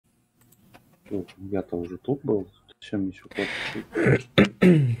Я-то уже тут был. Зачем еще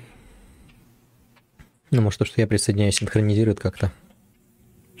куда-то? Ну, может, то, что я присоединяюсь, синхронизирует как-то.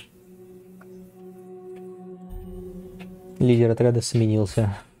 Лидер отряда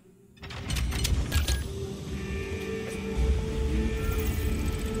сменился.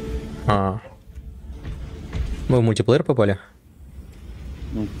 Мы в мультиплеер попали?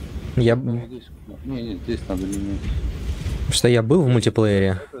 Ну, Я... Не, здесь надо менять. Что я был в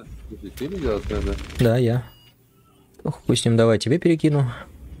мультиплеере? Ты лидер отряда? Да, я. Ох, пусть им давай тебе перекину.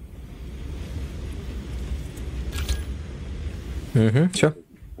 Угу, все.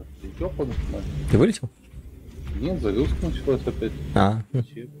 Ты вылетел? Нет, загрузка началась опять.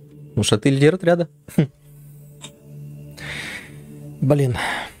 Ну что, ты лидер отряда? Блин.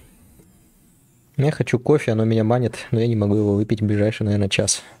 Я хочу кофе, оно меня манит, но я не могу его выпить в ближайший, наверное,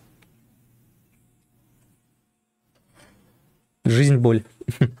 час. Жизнь боль.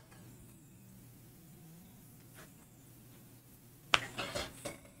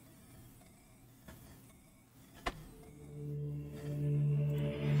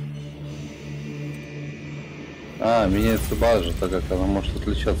 Меняется база, так как она может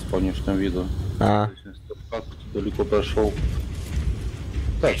отличаться по внешнему виду. Как далеко прошел.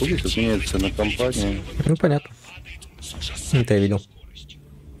 Так, вот здесь вот меняется на компании. Ну, понятно. Это я видел.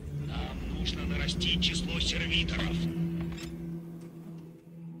 Нам нужно нарастить число сервиторов.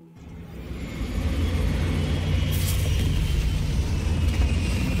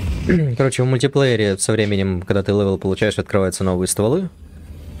 Короче, в мультиплеере со временем, когда ты левел получаешь, открываются новые стволы.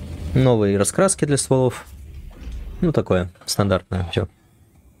 Новые раскраски для стволов. Ну, такое, стандартное, все.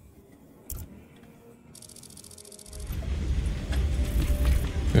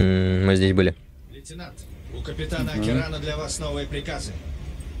 Мы здесь были. Лейтенант, у капитана Акерана для вас новые приказы.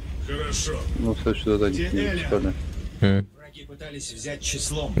 Хорошо. Ну, все, что-то не Враги пытались взять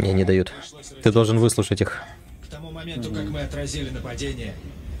числом. Мне не дают. Ты должен выслушать их. К тому моменту, как мы отразили нападение,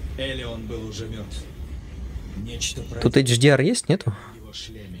 Элион был уже мертв. Нечто Тут HDR есть, нету? в его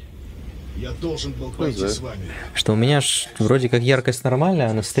шлеме. Я должен был пойти с вами. Что у меня ж вроде как яркость нормальная,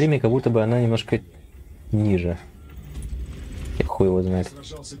 а на стриме как будто бы она немножко ниже. Я хуй его знает.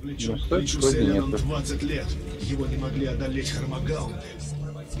 Сражался плечом к плечу с Элионом 20 лет. Его не могли одолеть Хармагаунды.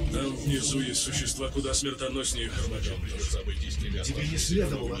 Там внизу есть существа куда смертоноснее Хармагаунда. Тебе не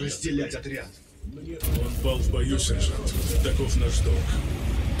следовало разделять отряд. Он пал в бою, сержант. Таков наш долг.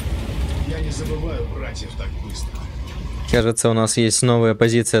 Я не забываю братьев так быстро. Кажется, у нас есть новая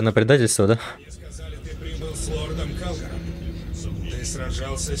позиция на предательство, да? Мне сказали, ты прибыл с лордом Калгаром. Ты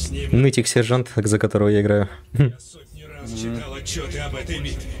сражался с ним. Нытик-сержант, за которого я играю. Я сотни раз читал отчеты об этой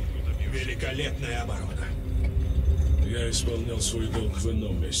битве. Великолепная оборона. Я исполнял свой долг в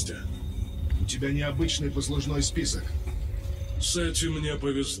ином месте. У тебя необычный послужной список. С этим мне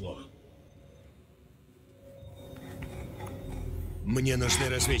повезло. Мне нужны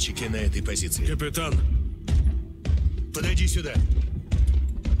разведчики на этой позиции. Капитан, Подойди сюда.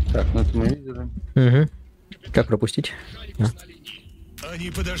 Так, ну это мы видели. Угу. Как пропустить? Они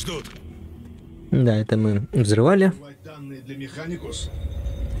подождут. Да, это мы взрывали. Данные для Механикус.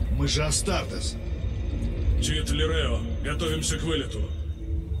 Мы же Астартес. Тит Лирео, готовимся к вылету.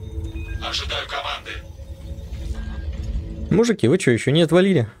 Ожидаю команды. Мужики, вы что, еще не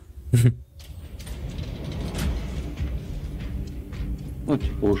отвалили? Ну,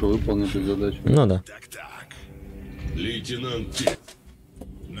 типа, уже выполнили задачу. Ну да. Так. Лейтенант Тит,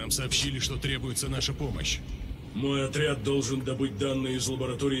 Нам сообщили, что требуется наша помощь. мой отряд должен добыть данные из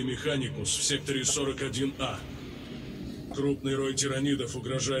лаборатории Механикус в секторе 41А. Крупный рой тиранидов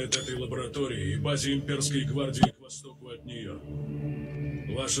угрожает этой лаборатории и базе имперской гвардии к востоку от нее.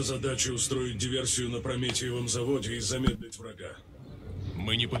 Ваша задача устроить диверсию на Прометеевом заводе и замедлить врага.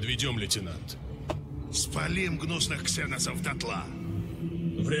 Мы не подведем, лейтенант. Спалим гнусных ксеносов дотла.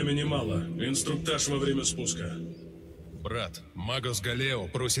 Времени мало. Инструктаж во время спуска. Брат, Магос Галео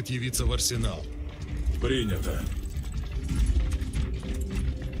просит явиться в арсенал. Принято.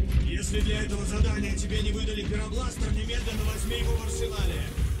 Если для этого задания тебе не выдали пиробластер, немедленно возьми его в арсенале.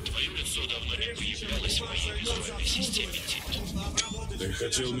 Твое лицо давно не появлялось в моей визуальной системе, Тит. Ты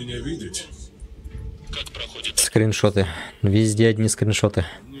хотел меня видеть? Как проходит? Скриншоты. Везде одни скриншоты.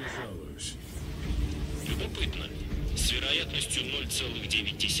 Не жалуюсь. Любопытно. С вероятностью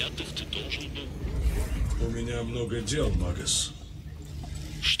 0,9 ты должен был. У меня много дел, Магас.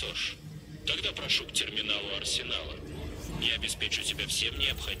 Что ж, тогда прошу к терминалу арсенала. Я обеспечу тебя всем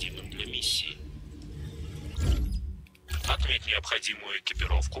необходимым для миссии. Отметь необходимую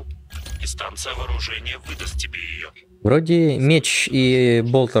экипировку, и станция вооружения выдаст тебе ее. Вроде меч и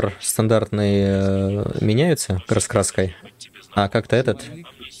болтер стандартные меняются раскраской, а как-то этот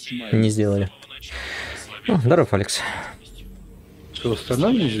не сделали. О, здоров, Алекс. Что,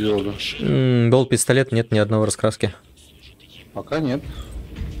 остальное не сделали? Был пистолет, нет ни одного раскраски. Пока нет.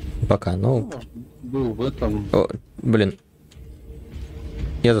 Пока, ну... Был в этом... О, блин.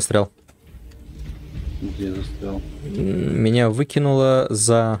 Я застрял. Где застрял? Меня выкинуло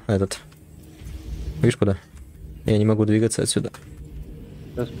за этот. Видишь куда? Я не могу двигаться отсюда.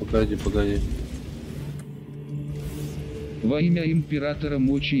 Сейчас, погоди. Во имя императора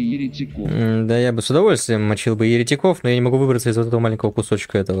мочи еретиков. Да я бы с удовольствием мочил бы еретиков, но я не могу выбраться из вот этого маленького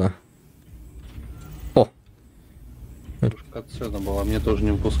кусочка этого. О! Катсцена была, мне тоже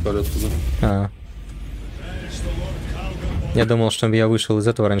не выпускали оттуда. Я думал, что я вышел из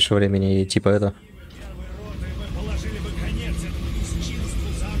этого раньше времени и типа это...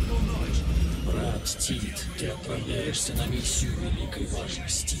 Брат Тит, ты отправляешься на миссию великой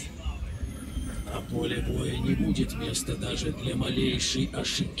важности. На поле боя не будет места даже для малейшей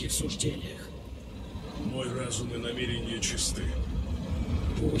ошибки в суждениях. Мой разум и намерения чисты.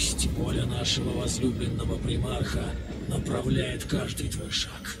 Пусть воля нашего возлюбленного примарха направляет каждый твой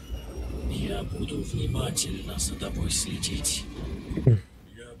шаг. Я буду внимательно за тобой следить.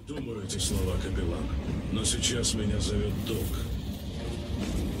 Я обдумаю эти слова, Капитан, но сейчас меня зовет долг.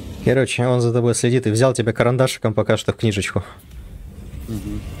 Короче, он за тобой следит и взял тебя карандашиком пока что в книжечку.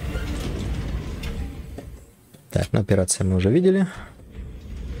 Так, ну операцию мы уже видели.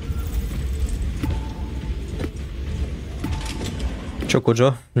 Чё,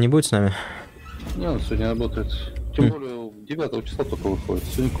 Куджо, не будет с нами? Не, он сегодня работает. Тем более 9 числа только выходит.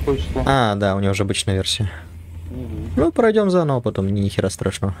 Сегодня какое число? А, да, у него уже обычная версия. Ну, пройдем заново, потом ни хера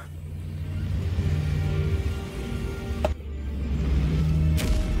страшного.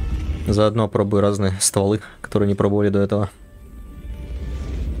 Заодно пробую разные стволы, которые не пробовали до этого.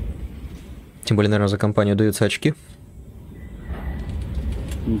 Тем более, наверное, за компанию даются очки.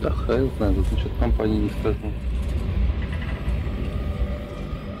 Да, хай знает, тут насчет компании не скажу.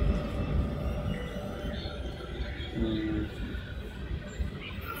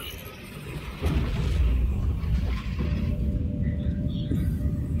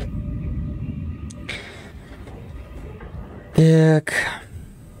 Так.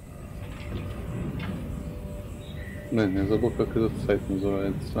 Блин, я забыл, как этот сайт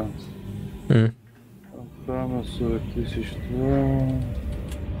называется. Охрана 40 тысяч, да.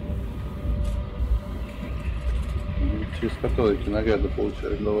 Через которые эти награды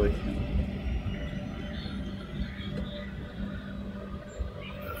получают, давайте.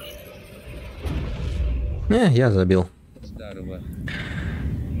 Не, я забил. Здорово.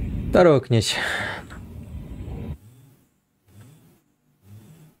 Здорово, князь.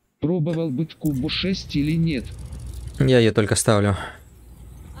 Пробовал быть кубу 6 или нет? Я ее только ставлю.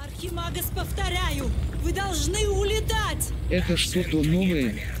 Архимагас, повторяю, вы должны улетать! Это что-то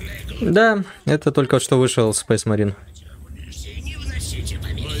новое? Да, это только что вышел Space Marine.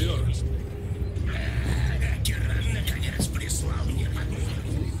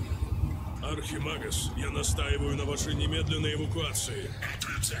 Архимагас, я настаиваю на вашей немедленной эвакуации.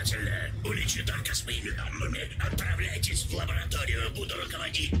 Отрицательно. Улечу только с моими нормами. Отправляйтесь в лабораторию, буду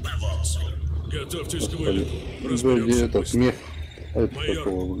руководить по волсу. Готовьтесь к вылету. Вроде Разберемся этот быстро. мех. Это Майор,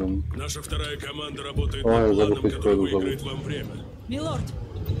 такого, блин. наша вторая команда работает Ой, над забыл, планом, как который его выиграет зовут. вам время. Милорд,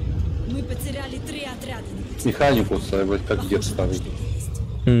 мы потеряли 3 отряда. Механику ставить, как дед ставить.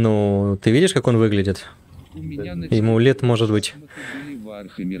 Ну, ты видишь, как он выглядит? У меня на Ему лет может быть. были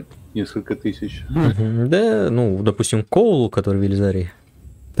Warhammer. Несколько тысяч. Да, ну, допустим, Коулу, который в Велизарии,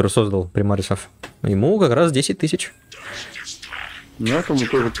 который создал примарисов, ему как раз 10 тысяч. Ну, этому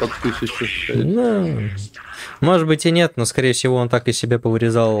тоже под 1000 стоит. Ну, может быть и нет, но скорее всего он так из себя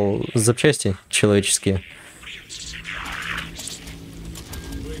повырезал запчасти человеческие.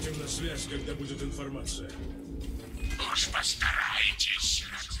 Выйдем на связь, когда будет информация. Уж постарайтесь.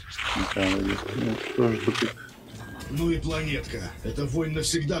 Ну, что ж тут? Ну и планетка. Эта вонь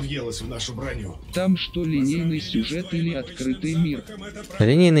навсегда въелась в нашу броню. Там что, линейный сюжет или открытый мир?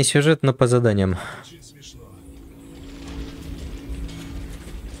 Линейный сюжет, но по заданиям.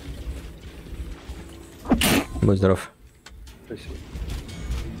 Будь здоров. Спасибо.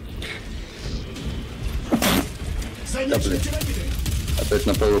 Занять пирамиды! Опять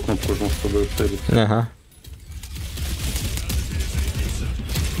на правую кнопку жму, чтобы целиться. Ага.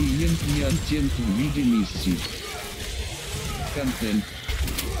 Клиент не антент в виде миссий. Контент.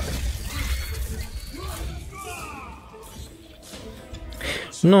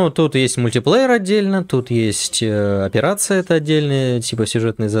 Ну, тут есть мультиплеер отдельно, тут есть операция, это отдельные, типа,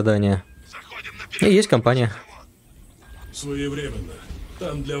 сюжетные задания. И есть компания. Своевременно.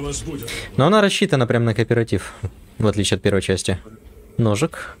 Там для вас будет. Но она рассчитана прям на кооператив, в отличие от первой части.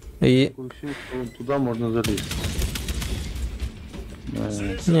 Ножик. И... Туда можно залезть.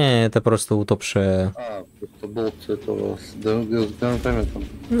 Не, это просто утопшая... А, просто болт этого с гранатометом.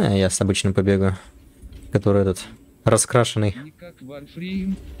 Не, я с обычным побегу. Который этот... Раскрашенный. Не как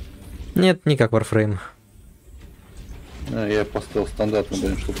Warframe. Нет, не как Warframe. Я поставил стандартный,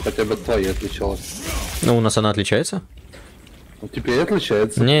 блин, чтобы хотя бы твоя отличалась. Ну, у нас она отличается? Ну, теперь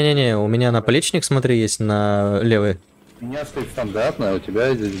отличается. Не-не-не, у меня наплечник, смотри, есть на левый. У меня стоит стандартная, а у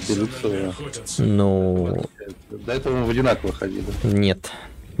тебя делюксовая. Ну... До этого мы в одинаково ходили. Нет.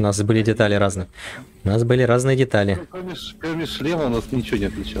 У нас были детали разные. У нас были разные детали. Ну, кроме шлема у нас ничего не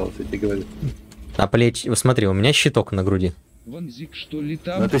отличалось, я тебе говорю. А плеч... Смотри, у меня щиток на груди. Ванзик, что ли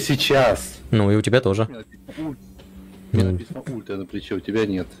там? Но это сейчас. Ну и у тебя тоже. Мне написано ульта на плече, у тебя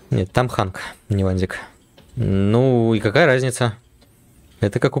нет. Нет, там Ханк, не Ванзик. Ну и какая разница?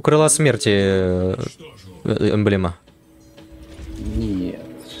 Это как у крыла смерти эмблема. Нет.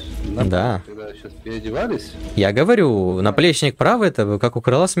 Да. Когда сейчас переодевались, Я говорю, наплечник правый, это как у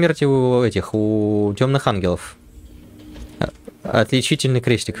крыла смерти у этих, у темных ангелов. Отличительный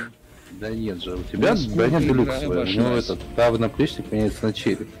крестик. да нет же, у тебя броня делюксовая. У него этот правый наплечник меняется на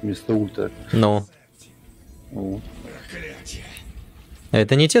череп вместо ульта. Ну. О.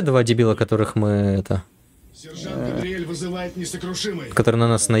 Это не те два дебила, которых мы это... Сержант Гадриэль вызывает несокрушимый. Которые на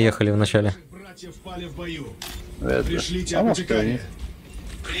нас наехали в начале. Братья впали в бою. Это. Пришлите А может, обтекание.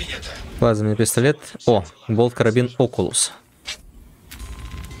 Плазменный пистолет. О, болт-карабин Окулус.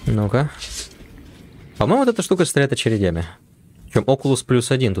 Ну-ка. По-моему, вот эта штука стреляет очередями. Причем Окулус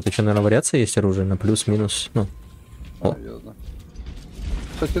 +1. Тут еще, наверное, вариация есть оружия на плюс-минус. Ну. О. наверное.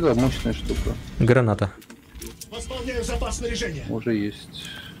 Кстати, да, мощная штука. Граната. Восполняю запас снаряжения. Уже есть.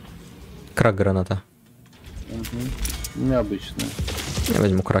 Крак-граната. Угу. Необычная. Я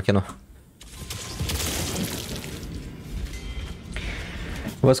возьму кракену.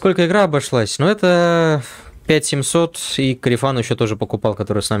 Во сколько игра обошлась? Ну, это 5700, и Карифан еще тоже покупал,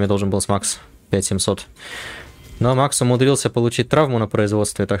 который с нами должен был с Макс. 5700. Но Макс умудрился получить травму на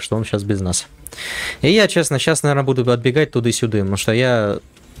производстве, так что он сейчас без нас. И я, честно, сейчас, наверное, буду отбегать туда-сюда, потому что я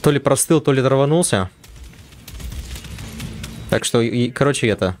то ли простыл, то ли траванулся. Так что, короче,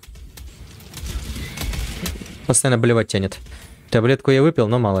 это... Постоянно болевать тянет. Таблетку я выпил,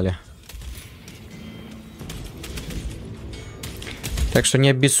 но мало ли. Так что не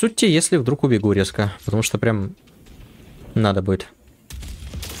обессудьте, если вдруг убегу резко. Потому что прям надо будет.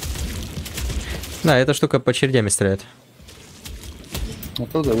 Да, эта штука по очередями стреляет.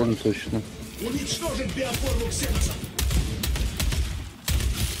 Это довольно точно. Уничтожить биоформу ксеносов.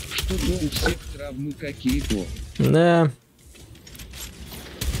 Что-то у всех травмы какие-то. Да.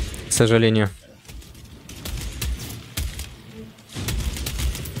 К сожалению.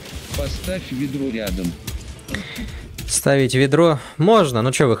 Поставь ведро рядом. Ставить ведро можно.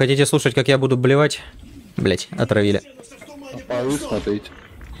 Ну что, вы хотите слушать, как я буду блевать? Блять, отравили. А порой смотреть.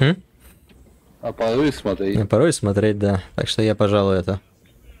 М? А порой смотреть. Порой смотреть, да. Так что я, пожалуй, это...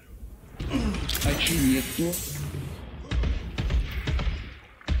 А че нет-то?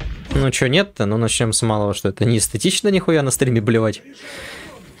 Ну что нет-то? Ну начнем с малого, что это не эстетично нихуя на стриме блевать.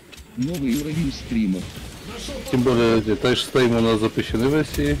 Новый уровень стрима. Тем более, эти трэш-стримы у нас запрещены в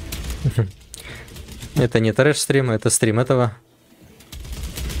России. Это не трэш-стрим, это стрим этого.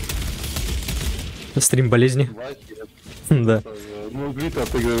 Стрим болезни. Да. Ну, ты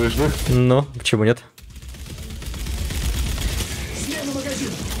отыгрываешь, да? Но, почему нет? Смена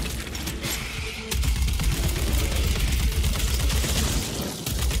магазина.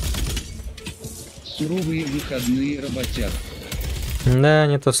 Суровые выходные работяг. Да,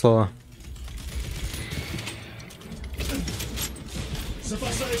 не то слово.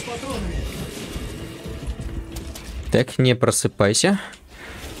 Запасаюсь патронами. Так, не просыпайся.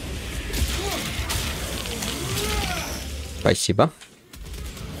 Спасибо.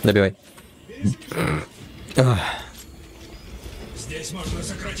 Добивай. Здесь можно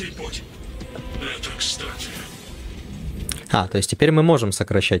сократить путь. Это кстати. А, то есть теперь мы можем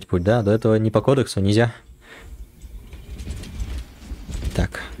сокращать путь, да? До этого не по кодексу нельзя.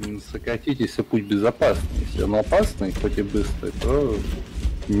 Так. Сократить, если путь безопасный. Если он опасный, хоть и быстрый, то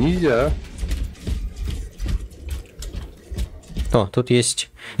нельзя. О, тут есть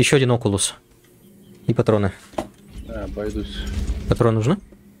еще один окулус. И патроны. Да, обойдусь. Патроны нужны?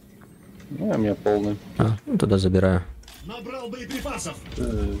 Ну, у меня полный. А, ну тогда забираю. Набрал боеприпасов.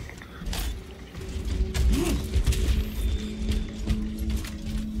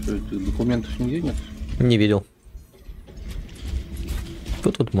 Документов нигде нет? Не видел.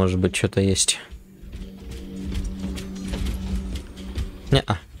 Тут может быть что-то есть.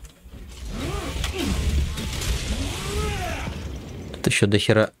 Не-а. Тут еще до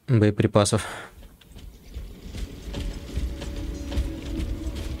хера боеприпасов.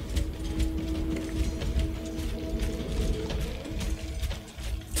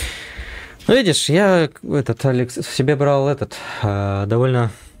 Ну, видишь, я Алекс, себе брал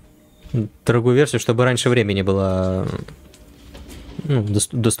довольно дорогую версию, чтобы раньше времени была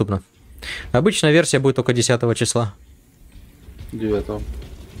доступна. Обычная версия будет только 10 числа. 9.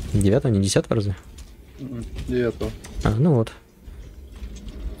 9, не 10 разве? 9. Ну вот.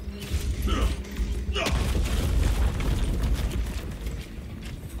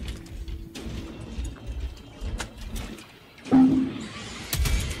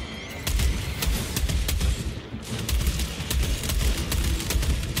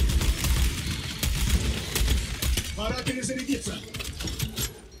 Пора перезарядиться.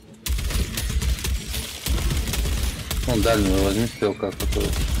 Вон дальнюю возьми, стрелка, которая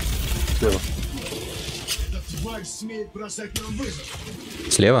слева. Эта тварь смеет бросать нам вызов.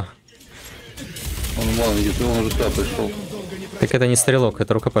 Слева? Он где-то, он уже сюда пришел. Так это не стрелок,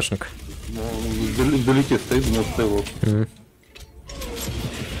 это рукопашник. Ну, вдалеке стоит, но стрелок.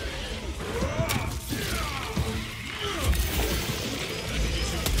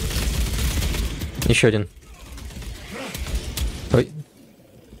 Еще один. Ой.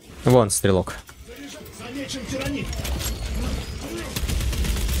 Вон стрелок. Замечен тиранит.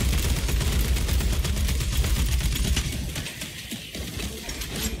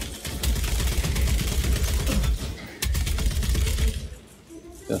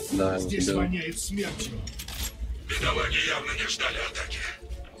 Да, Здесь воняет смертью. Бедолаги явно не ждали атаки.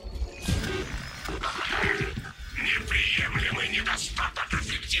 Неприемлемый недостаток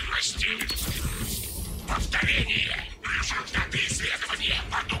эффективности. Повторение. Результаты исследования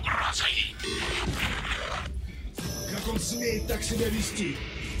под угрозой. Как он смеет так себя вести?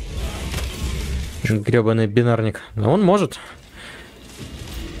 Гребаный бинарник. Но он может.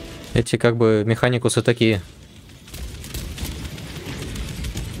 Эти как бы механикусы такие.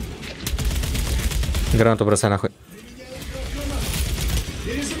 Гранату бросай нахуй.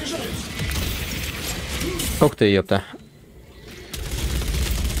 Ух ты, ёпта.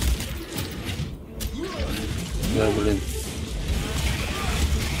 Да, блин.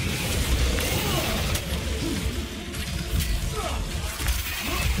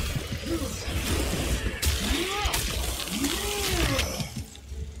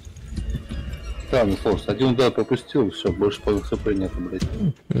 Да, ну слушай, один удар пропустил, все, больше по ХП нету, блядь.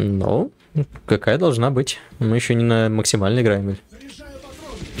 Ну, какая должна быть. Мы еще не на максимальной играем, блядь.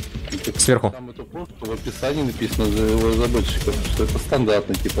 Сверху. Там это просто в описании написано за разработчиков, что это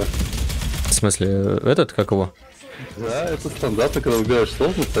стандартно, типа. В смысле, этот, как его? Да, это стандартно, когда выбираешь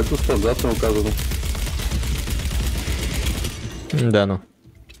сложность, это стандартно указано. Да, ну.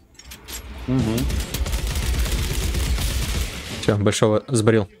 Угу. Все, большого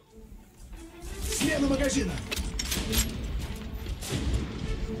сбрил. Смена магазина.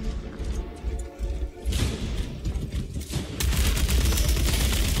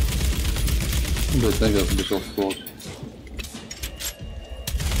 Блять, наверх бежал, сволочь.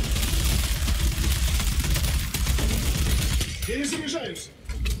 Перезаряжаюсь.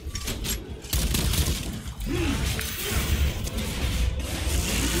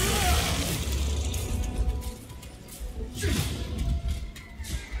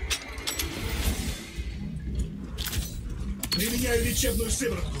 Применяю лечебную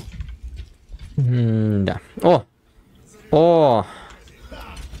сыворотку. Да. О! О!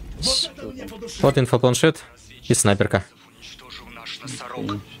 Вот инфопланшет и снайперка.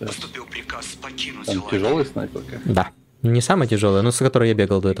 Там тяжелая снайперка? Да. Не самая тяжелая, но с которой я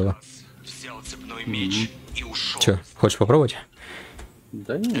бегал до этого. Че, хочешь попробовать?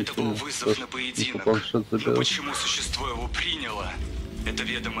 Да нет. Это был вызов на поединок. Но почему существо его приняло, это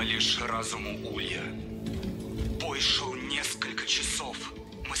ведомо лишь разуму Улья. Бой шел несколько часов.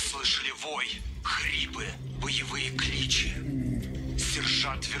 Мы слышали вой, хрипы, боевые кличи.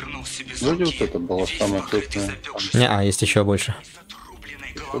 Сержант вернул себе руки. Вроде вот это было самое крупное. Не, есть еще больше.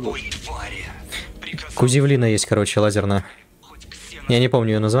 Кузевлина есть, короче, лазерная. Я не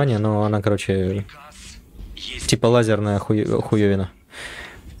помню ее название, но она, короче, типа лазерная хуевина.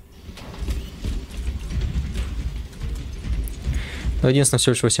 Но единственное,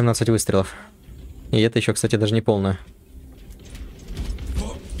 всего лишь 18 выстрелов. И это еще, кстати, даже не полная.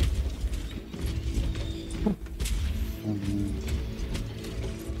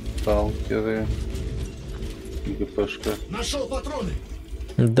 Сталкеры. ГПшка. Нашел патроны.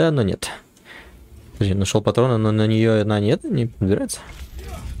 Да, но нет. Подожди, нашел патроны, но на нее она нет, не подбирается.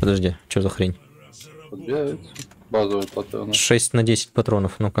 Подожди, что за хрень? Подбирается. Базовые патроны. 6 на 10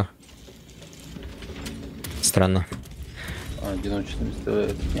 патронов, ну-ка. Странно. Одиночный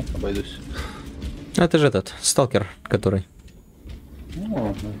стреляет. Нет, обойдусь. Это же этот, сталкер, который.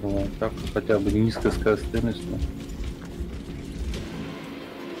 Ну, так, хотя бы низкая скорострельность. Но...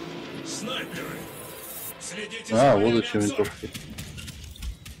 Снайперы! Следите вот зачем винтовки.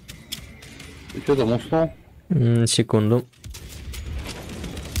 Ты что там уснул? Секунду.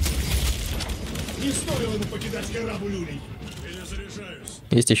 Не стоило ему покидать корабль, Улей. Перезаряжаюсь.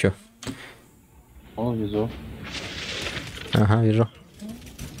 Есть еще. О, везу. Ага, вижу.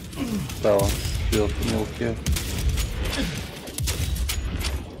 Справа. Вперед, мелкие.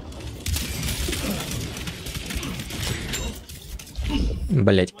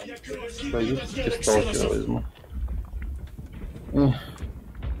 Блять. Пойдите, сталкера возьму.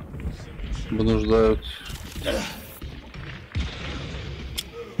 Вынуждают.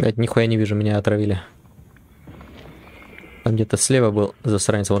 Блять, нихуя не вижу, меня отравили. Там где-то слева был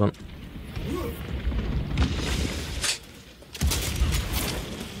засранец, вот он.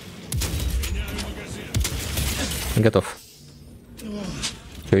 Готов.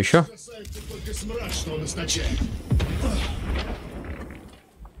 Что еще?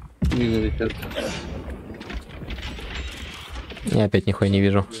 Я опять нихуя не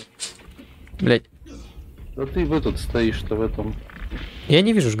вижу. Блять. Да ты в этот стоишь-то в этом. Я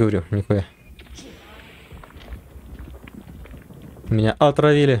не вижу, ж говорю, нихуя. Меня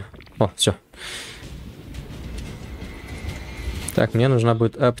отравили. О, все. Так, мне нужна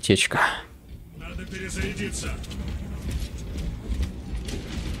будет аптечка. Надо перезарядиться.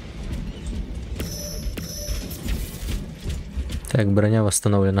 Так, броня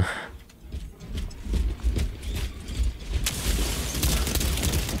восстановлена.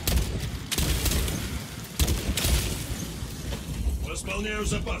 Восполняю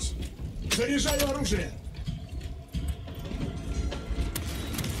запас. Заряжаю оружие.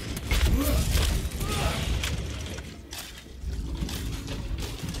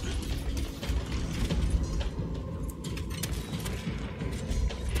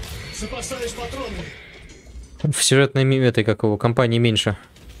 Запасаюсь патронами. В сюжетной этой, как его, компании меньше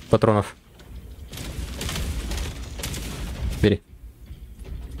патронов. Бери.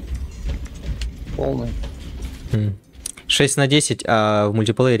 Полный. 6 на 10, а в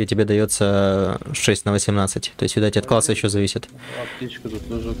мультиплеере тебе дается 6 на 18. То есть, видать, от класса еще зависит. Аптечка тут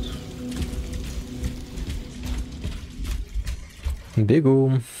лежит.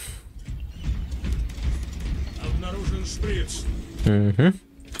 Бегу. Обнаружен шприц. Угу.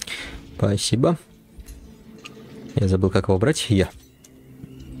 Спасибо. Я забыл, как его брать. Я.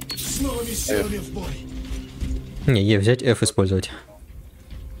 С новыми силами в бой. Не, Е взять, F использовать.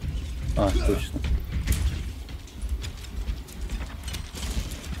 Точно.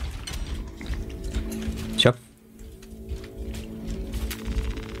 Все.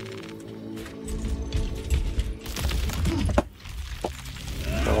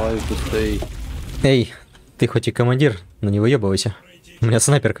 Давай быстрей. Эй, ты хоть и командир, но не выебывайся. У меня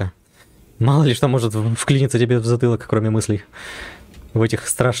снайперка. Мало ли что может вклиниться тебе в затылок, кроме мыслей. В этих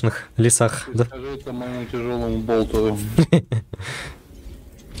страшных лесах. Да? Скажи это моему тяжелому болту.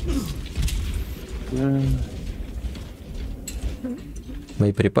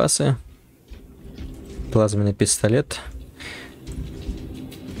 Мои припасы. Плазменный пистолет.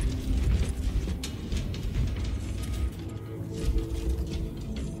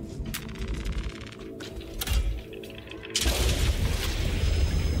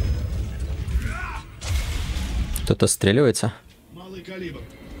 Кто-то стреливается. Малый калибр.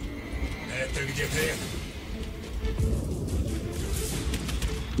 Это где-то это.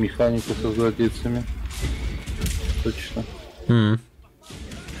 Механику со злодейцами. Точно.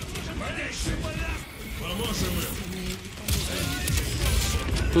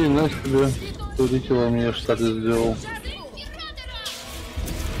 Ты, Настя, тебе полетела, мне штаты сделал.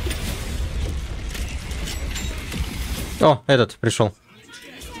 О, этот пришел.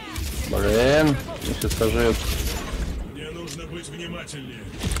 Блин, сейчас сожрет. Мне нужно быть внимательнее.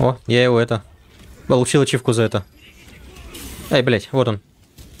 О, я его это. Получил ачивку за это. Эй, блять, вот он.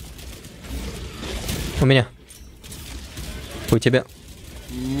 У меня. У тебя.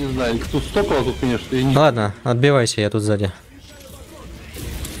 Не знаю, их тут столько, а тут, конечно, я не... Ладно, отбивайся, я тут сзади.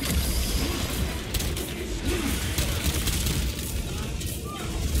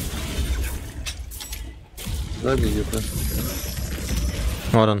 Сзади где-то.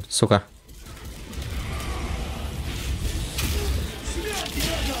 Вот он, сука.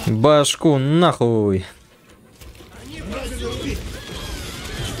 Башку нахуй.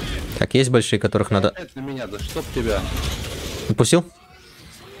 Так, есть большие, которых надо... На меня, да чтоб тебя. Упустил?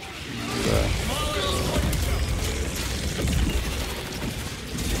 Да.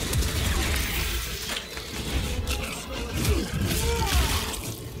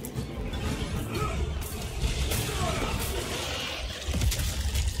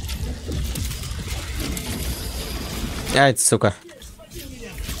 Ай, сука.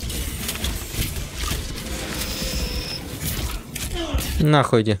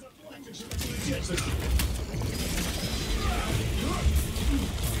 Нахуй иди.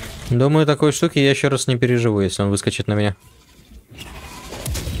 Думаю, такой штуки я еще раз не переживу, если он выскочит на меня.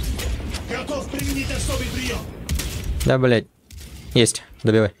 Готов применить особый прием. Да, блядь. Есть.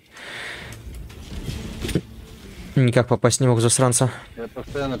 Добивай. Никак попасть не мог, засранца. Я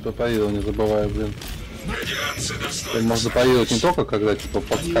постоянно ППАил, не забываю, блин. Можно парировать не только, когда типа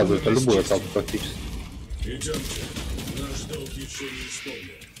подсказывают, а любой этап практически. Идемте. Наш долг еще не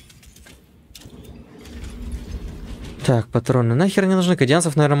исполнен. Так, патроны. Нахер не нужны?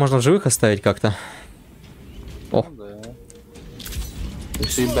 Кадианцев, наверное, можно в живых оставить как-то. О. Да.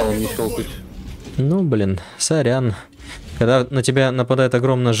 Если ебалом не щелкать. Ну, блин, сорян. Когда на тебя нападает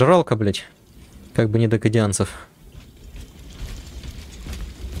огромная жралка, блядь, как бы не до кадианцев.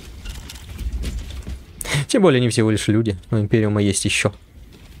 Тем более, они всего лишь люди. Но Империума есть еще.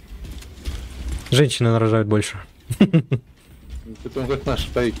 Женщины нарожают больше. Ты прям как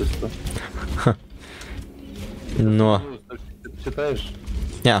наше правительство. Но... Ты читаешь?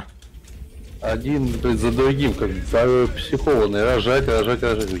 Не. Один блядь, за другим, как психованный. Рожать.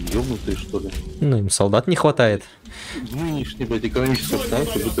 Ёбнутые, что ли? Ну, им солдат не хватает. Нынешний, блядь, экономический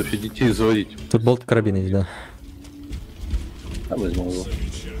обстановка, как будто все детей заводить. Тут болт-карабин есть, да. А возьму его.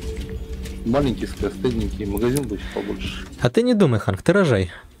 Маленький, скоростенненький, магазин будет побольше. А ты не думай, Ханк, ты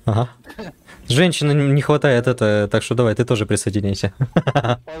рожай. Ага. Женщины не хватает это, так что давай, ты тоже присоединяйся.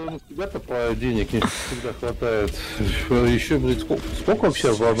 По тебя-то по денег не всегда хватает. Еще, блядь, сколько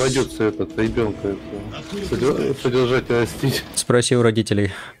вообще обойдется этот ребенка содержать и растить? Спроси у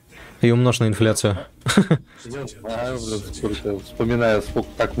родителей. И умножь на инфляцию. Я знаю, блядь, сколько, вспоминаю, сколько,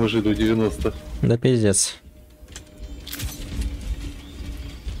 как мы жили в 90-х. Да пиздец.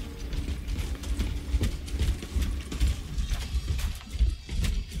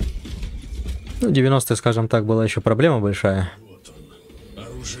 Ну, 90-е, скажем так, была еще проблема большая. Вот он.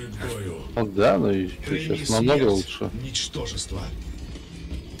 Оружие к бою. Ну да, ну и что, сейчас намного лучше. Ничтожество.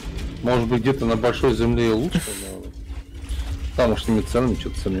 Может быть, где-то на большой земле и лучше, но тамошними ценами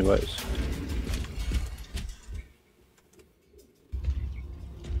что-то сомневаюсь.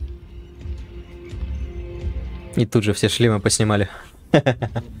 И тут же все шлемы поснимали.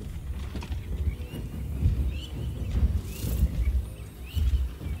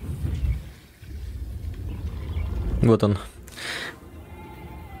 Вот он.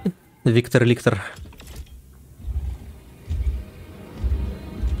 Виктор Ликтор.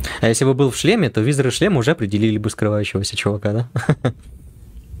 А если бы был в шлеме, то визоры шлема уже определили бы скрывающегося чувака, да?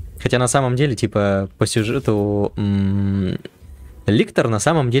 Хотя на самом деле, типа, по сюжету Ликтор на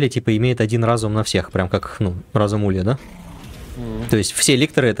самом деле, типа, имеет один разум на всех. Прям как, ну, разум Улья, да? То есть все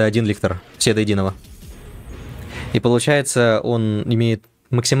ликторы — это один ликтор. Все до единого. И получается, он имеет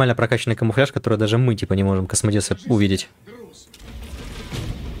максимально прокачанный камуфляж, который даже мы, типа, не можем космодеса увидеть.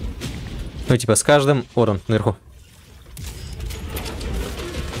 Ну, типа, с каждым... Вот он, наверху.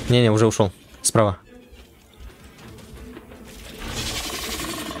 Не-не, уже ушел. Справа.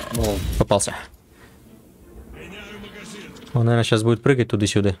 Попался. Он, наверное, сейчас будет прыгать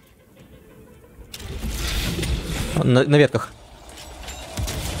туда-сюда. На ветках.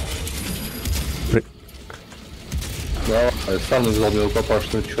 Да, я сам взял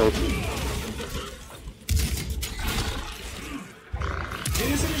мелкопашную черт.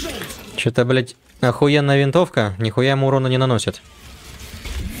 Что-то, блядь, охуенная винтовка, нихуя ему урона не наносит.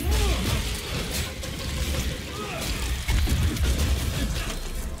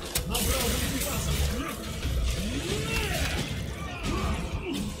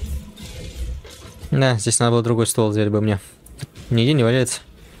 Да, здесь надо было другой ствол взять бы мне. Нигде не валяется.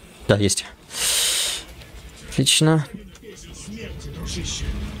 Да, есть. Отлично.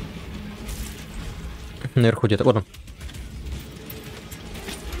 Наверху где-то. Вот он.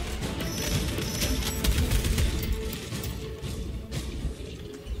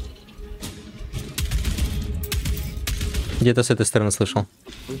 Где-то с этой стороны слышал.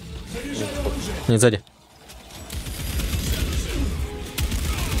 Нет, сзади.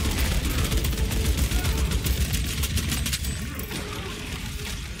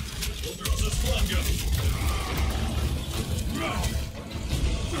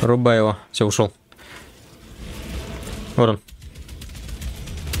 Рубай его. Все, ушел. Вот он.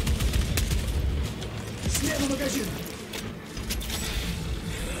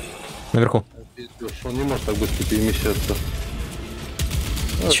 Наверху. Он не может так быстро перемещаться.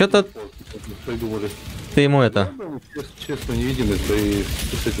 Что-то ты ему это... Честно, невидимость, да и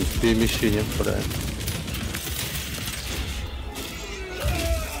с этим перемещением, правильно.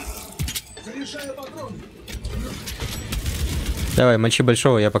 Давай, мочи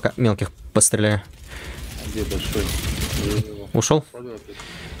большого, я пока мелких постреляю. Где большой? Ушел?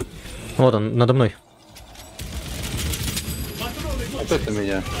 Вот он, надо мной. Опять на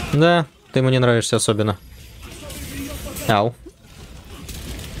меня. Да, ты ему не нравишься особенно. Ау.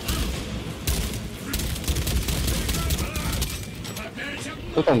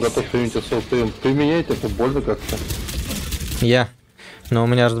 Кто там готов применить особый прием? Применяйте, это больно как-то. Я. Но у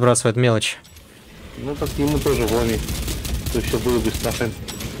меня разбрасывает мелочь. Ну так ему тоже вломи. То еще было бы нахрен.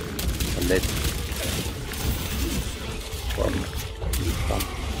 Блять. Ладно. Там.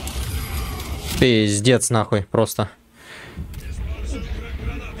 Пиздец нахуй, просто.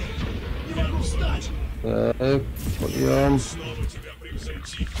 Так, подъем.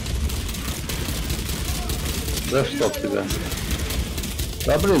 Да чтоб тебя.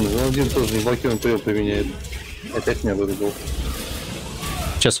 Да блин, он один тоже не блокируем прием применяет. Опять меня вырубил.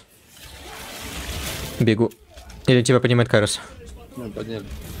 Сейчас. Бегу. Или тебя поднимает Кайрос? Ну, подняли.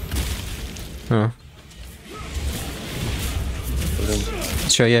 А. Блин.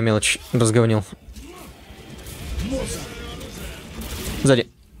 Все, я мелочь разговнил. Сзади.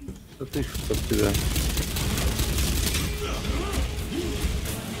 Да ты что тебя.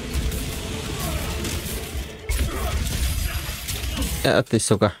 А ты,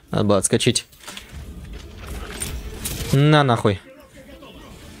 сука, надо было отскочить. На нахуй.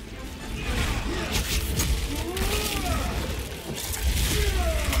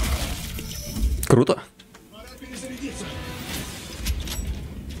 Круто.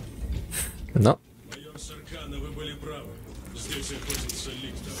 Но. Warhammer40K, вы были правы. Здесь охотится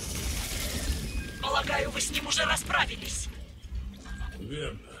Ликтор. Полагаю, вы с ним уже расправились.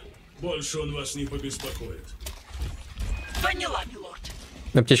 Верно. Больше он вас не побеспокоит. Поняла, милорд.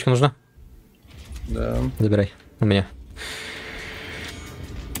 Аптечка нужна? Да. Забирай. У меня.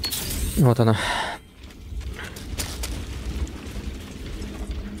 Вот она.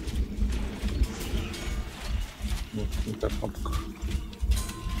 Вот, не так кнопка.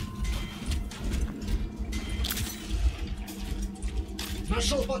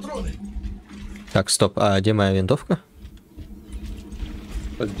 Нашел патроны. Так, стоп. А где моя винтовка?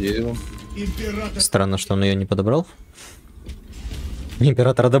 Под деревом. Император. Странно, что он ее не подобрал.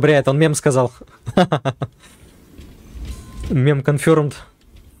 Император одобряет, он мем сказал. Мем confirmed.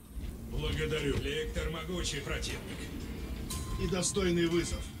 Благодарю. Ликтор могучий противник. И достойный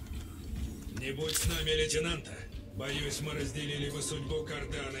вызов. Не будь с нами лейтенанта. Боюсь, мы разделили бы судьбу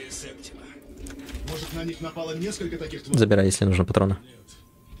Кардана и Септима. Может, на них напало несколько таких тварей? Забирай, если нужно патроны.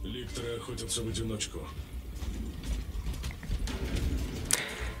 Нет. Ликторы охотятся в одиночку.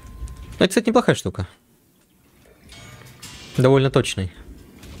 Это, кстати, неплохая штука. Довольно точный.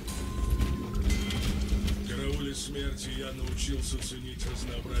 В карауле смерти я научился ценить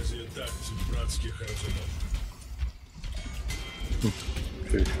разнообразие тактик братских разумов.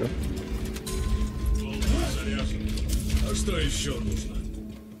 Что еще? Полный заряжен. А что еще нужно?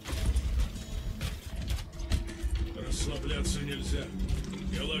 Расслабляться нельзя.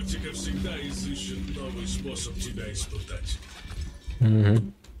 Галактика всегда изыщет новый способ тебя испытать.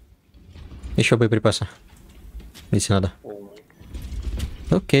 Угу. Еще боеприпасы. Если надо.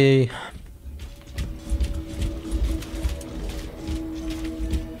 Окей.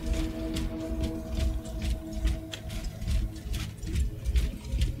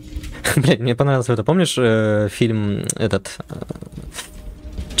 Блять, мне понравилось это. Помнишь фильм этот...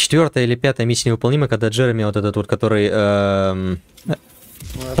 4-я или 5-я миссия невыполнима, когда Джереми, вот этот вот, который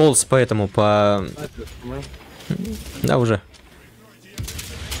полз по этому, по... Да, уже.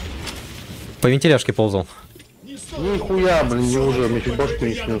 По вентиляшке ползал. Нихуя, блин, не уже, мне чуть башку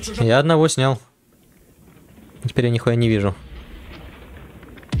не снес. Я одного снял. Теперь я нихуя не вижу.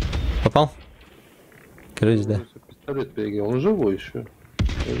 Попал? Кажись, да. Пистолет перегрел, он живой еще.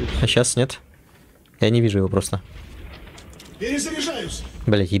 А сейчас нет. Я не вижу его просто. Перезаряжаюсь!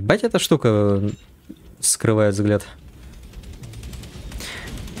 Блять, ебать эта штука скрывает взгляд.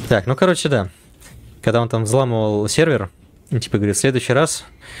 Так, ну короче, да. Когда он там взламывал сервер, типа говорит, в следующий раз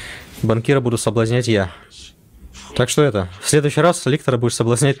банкира буду соблазнять я. Так что это, в следующий раз Ликтора будешь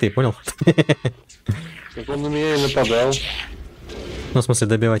соблазнять ты, понял? Так он на меня и нападал. Ну, в смысле,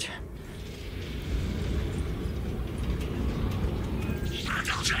 добивать.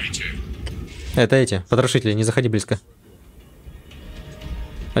 Это эти, потрошители, не заходи близко.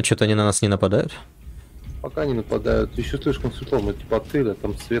 А что-то они на нас не нападают? Пока не нападают. Еще слишком светло, мы типа открыли, а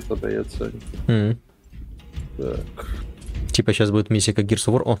там света боятся они. Так. Типа сейчас будет миссия как Gears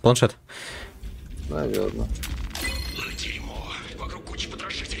of War. О, планшет. Наверное. Дерьмо. Вокруг куча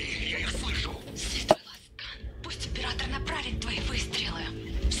потрошителей. Я их слышу. Святой Ласкан, пусть император направит твои выстрелы.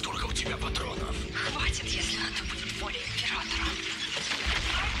 Сколько у тебя патронов? Хватит, если надо будет воля императора.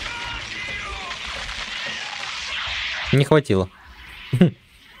 Не хватило.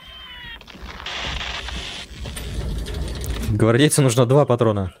 Гвардейцу нужно 2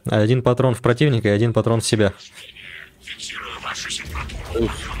 патрона. 1 патрон в противника и 1 патрон в себя.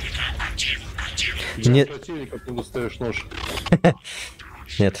 Нет.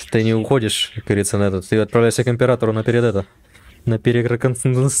 Нет, ты не уходишь, как говорится, на этот. Ты отправляешься к императору наперед это. На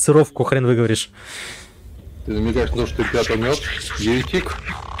перереконстрировку, хрен выговоришь. Ты намекаешь на то, что император мертв? Еретик?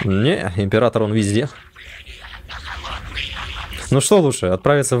 Не, император он везде. Ну что лучше,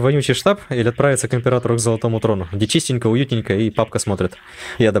 отправиться в вонючий штаб или отправиться к императору к Золотому трону? Где чистенько, уютненько и папка смотрит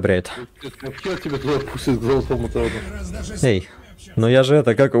и одобряет. Тебя туда пустят к Золотому трону. Эй, ну я же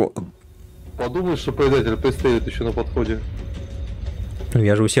это, как его... Подумай, что предатель пристрелит еще на подходе.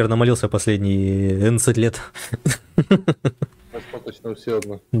 Я же усердно молился последние 11 лет. Достаточно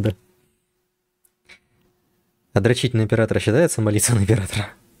усердно. Да. А дрочить на императора считается молиться на императора?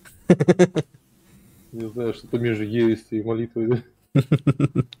 Не знаю, что-то между ересью и молитвой, да?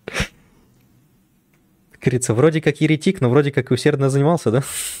 Как говорится, вроде как еретик, но вроде как усердно занимался, да?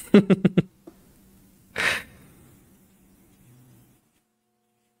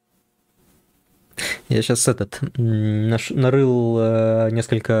 Я сейчас нарыл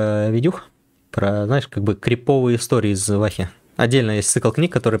несколько видюх про, знаешь, как бы криповые истории из Вахи. Отдельно есть цикл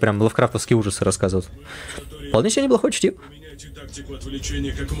книг, которые прям лавкрафтовские ужасы рассказывают. Вполне себе неплохой чтив. Меняйте тактику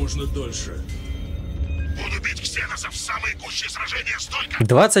отвлечения как можно дольше. Буду бить ксеносов в самые гущие сражения столько.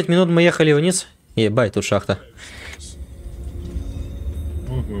 20 минут мы ехали вниз. Ебать, тут шахта.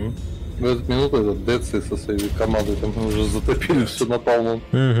 Угу. В эту минуту этот Деци со своей командой там уже затопили все напалмом.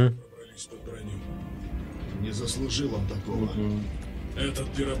 Угу. Не заслужил он такого.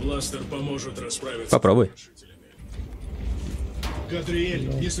 Этот пиробластер поможет расправиться. Попробуй. Гадриэль,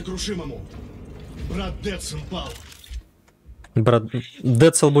 несокрушимому. Брат Децл пал. Брат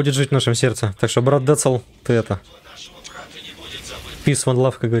Децл будет жить в нашем сердце. Так что, брат Децл, ты это... Peace one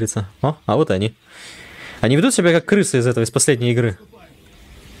love, как говорится. О, а вот они. Они ведут себя как крысы из этого, из последней игры.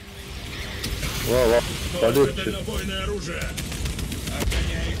 Полегче.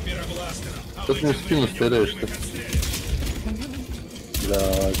 Что ты мне в спину стреляешь-то?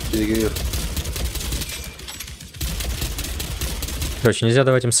 Да, перегрев. Короче, нельзя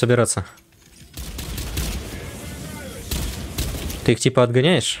давать им собираться. Ты их типа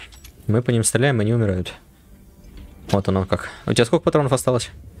отгоняешь, мы по ним стреляем, и они умирают. Вот оно как. У тебя сколько патронов осталось?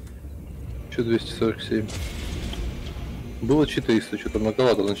 Еще 247. Было 400, что-то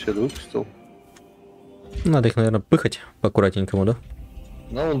многовато вначале выпустил. Надо их, наверное, пыхать поаккуратненькому, да?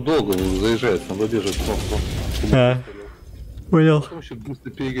 Ну, он долго заезжает, надо держать кнопку. Понял. Потом еще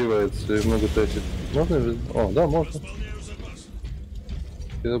быстро перегревается и много тратит. Можно? О, да, можно.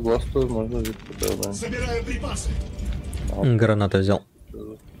 Пиробластер можно взять, да. Собираю припасы. Гранату взял.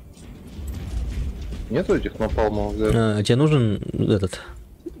 Нету этих напалмов, да? Тебе нужен этот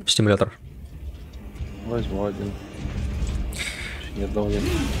стимулятор? Возьму один. Ни одного нет.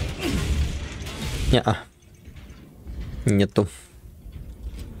 Не-а. Нету.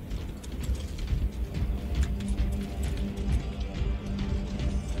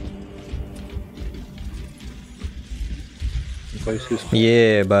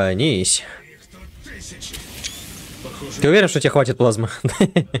 Ебанись. Ты уверен, что тебе хватит плазмы?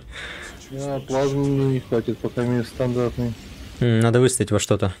 Плазмы не хватит, пока мне стандартный. Надо выставить во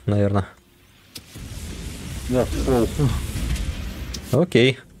что-то, наверное. Да, пол.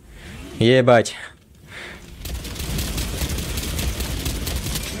 Окей. Ебать.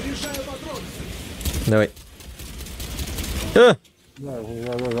 Давай. Да,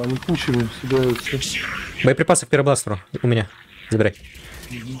 они кучами собираются. Боеприпасы к пиробластеру у меня. Забирай.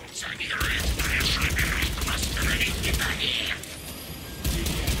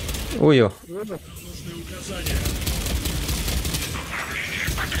 Ой-ё.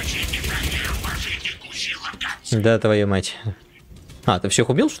 Да, твою мать. А, ты всех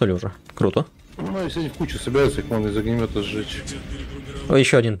убил, что ли, уже? Круто. Ну, если они в кучу собираются, их можно из огнемета сжечь. О,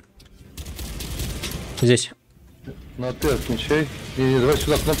 еще один. Здесь. Ну, ты отмечай. И давай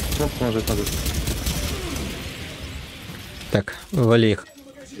сюда кнопку нажать надо. Так, вали их.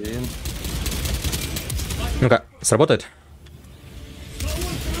 Ну-ка, сработает?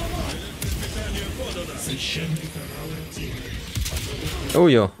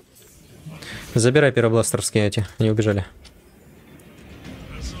 Ой-ё. Забирай пиробластерские эти, они убежали.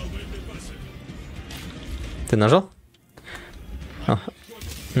 Ты нажал? А,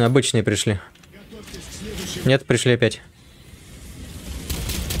 обычные пришли. Нет, пришли опять.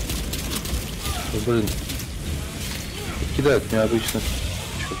 Блин. Кидают меня обычно.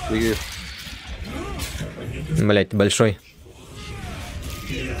 Блять, большой.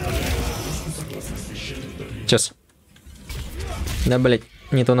 Сейчас. Да, блять,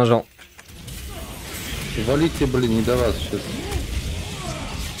 не то нажал. Валите, блин, не до вас сейчас.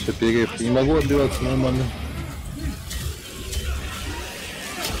 Все, перерыв. Не могу отбиваться нормально.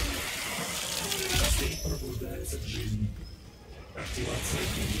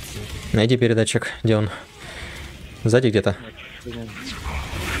 Найди передатчик. Где он? Сзади где-то.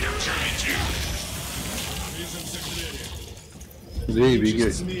 Двери,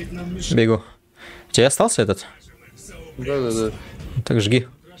 беги. Бегу. У тебя остался этот? Да. Так жги.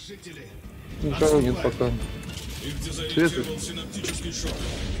 Никого нет пока. Свет.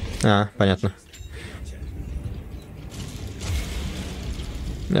 А, понятно.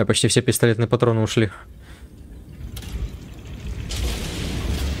 Почти все пистолетные патроны ушли.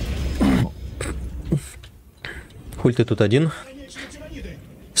 Хуль ты тут один.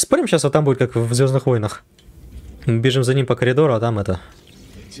 Спорим, сейчас вот там будет как в Звездных войнах. Мы бежим за ним по коридору, а там это.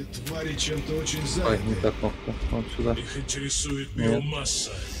 Эти твари чем-то очень Ой, не так кнопку. Вот сюда. Их интересует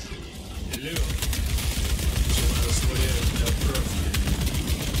биомасса. Лед. Тела растворяют для правки.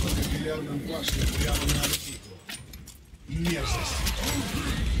 По капиллярным башням прямо на орбиту. Мерзость.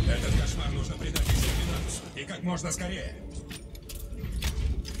 Этот кошмар нужно придать терминалу. И как можно скорее.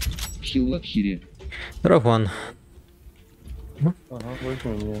 Хилакхири. Здоров, Ван. Ага,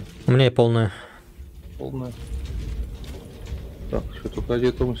 возьми меня. У меня и полная. Полная. Так, что только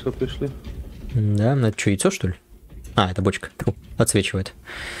где-то мы все пришли. Да, это что, яйцо, что ли? А, это бочка. Тру. Отсвечивает.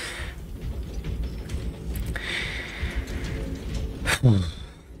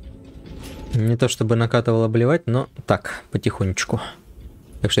 Не то чтобы накатывало блевать, но так, потихонечку.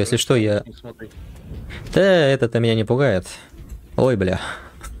 Так что, если что, я... Да, это-то меня не пугает. Ой, бля.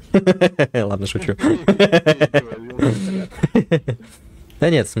 Ладно, шучу. Да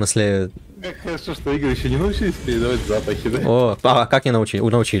нет, в смысле... Как хорошо, что игры еще не научились передавать запахи, да? О, а как не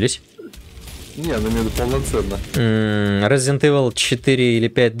научились? Не, ну именно полноценно. Resident Evil 4 или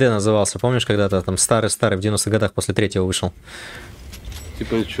 5D назывался, помнишь, когда-то там старый-старый, в 90-х годах после третьего вышел?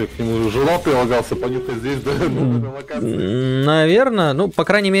 Типа, что, к нему журнал прилагался, понюхать здесь, да, на локации? Наверное, ну, по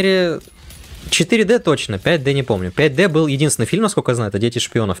крайней мере, 4D точно, 5D не помню. 5D был единственный фильм, насколько я знаю, это «Дети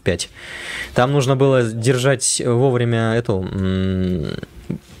шпионов 5». Там нужно было держать вовремя эту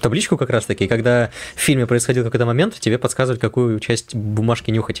табличку как раз-таки, и когда в фильме происходил какой-то момент, тебе подсказывают, какую часть бумажки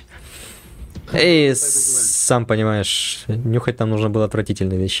нюхать. Эй, сам понимаешь, нюхать там нужно было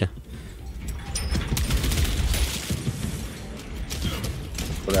отвратительные вещи.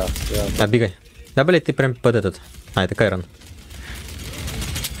 Бля, Отбегай. Да, блядь, ты прям под этот. А, это Кайрон.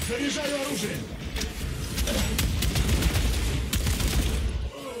 Заряжаю оружие.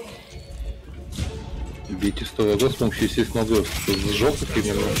 бейте 100 врагов с помощью естественного газа. Сжёг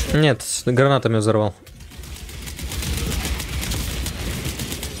примерно? Нет, гранатами взорвал.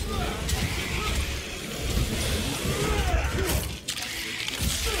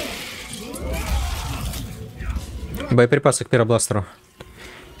 Боеприпасы к пиробластеру.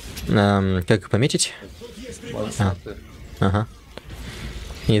 Как их пометить? Ага.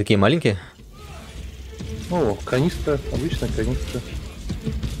 Они такие маленькие. О, канистра, обычная канистра.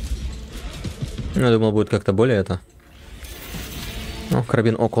 Я думал, будет как-то более это. Ну,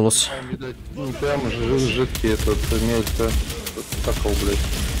 карабин Окулус. Видать, не прямо жидкий этот мельца. Какого,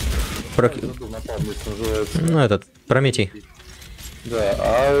 блядь? Ну, этот, Прометий. Да,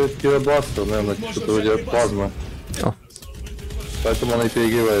 а пиробластер, наверное, что-то вроде плазмы. О. Поэтому она и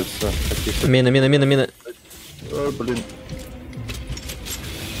перегревается. Мина. О, блин.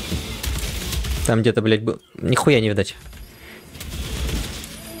 Там где-то, блядь, был. Нихуя не видать.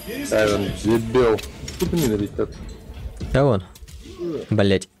 Айрон, дебил. Тут мины летят. Да вон.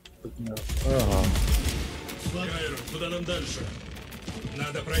 Блядь. Ага. Кайрон, куда нам дальше?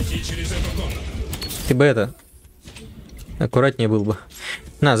 Надо пройти через эту комнату. Ты бы это... Аккуратнее был бы.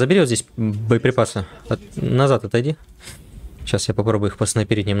 На, забери вот здесь боеприпасы. Назад отойди. Сейчас я попробую их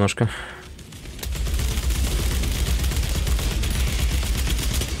поснайперить немножко.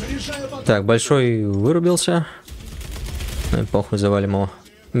 Так, большой вырубился. Ну, похуй, завалим его.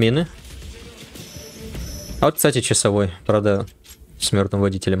 Мины. А вот, кстати, часовой. Правда, с мертвым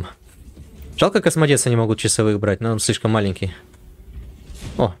водителем. Жалко, космодесы не могут часовых брать, но он слишком маленький.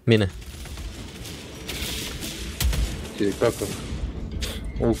 О, мины. Как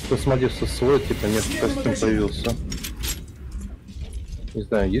он? У космодеса свой, типа, нет, костюм появился. Не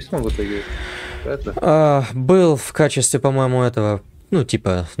знаю, есть он в итоге? Это? Был в качестве, по-моему, этого, ну,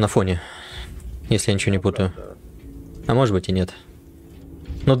 типа, на фоне. Если я ничего не путаю. А может быть и нет.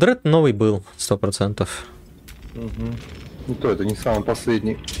 Но Дред новый был, 100%. Угу. Ну то, это не самый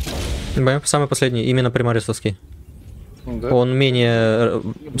последний. Самый последний, именно примарисовский. Да? Он менее...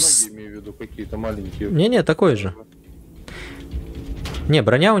 Многие имею в виду какие-то маленькие. Не-не, такой же. Не,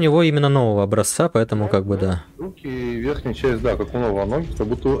 броня у него именно нового образца, поэтому как бы да. Руки и верхняя часть, да, как у нового, а ноги как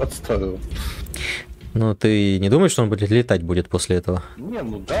будто от старого. Ну ты не думаешь, что он будет летать будет после этого? Не,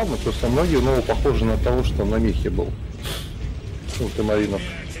 ну да, но просто ноги у него похожи на того, что на мехе был. У тамаринов.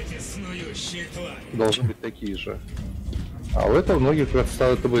 Должны быть такие же. А у этого ноги как от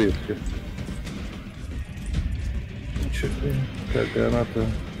старой табуретки. Чё, как граната.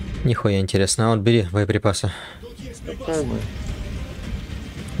 Нихуя интересно. А вот бери боеприпасы. Полный.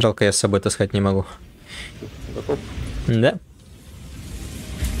 Жалко, я с собой таскать не могу. Готов? Да.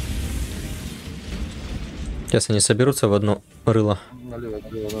 Сейчас они соберутся в одно рыло. Налево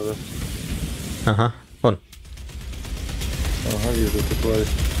надо. Ага, вон. Ага, вижу эту тварь.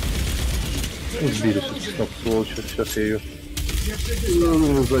 Сбили, чеснок, сволочь. Сейчас я ее...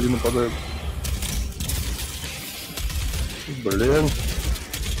 Сзади нападают. Блин.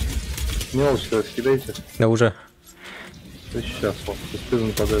 Мелочь-то раскидайте. Да уже. Да сейчас, вот, спину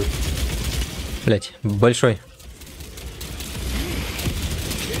нападают. Блять, большой.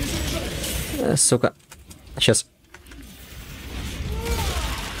 Сука. Сейчас.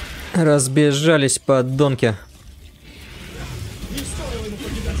 Разбежались подонки.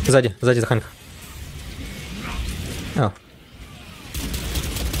 Сзади, Заханька. О.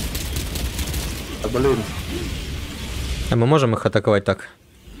 А блин. А мы можем их атаковать так?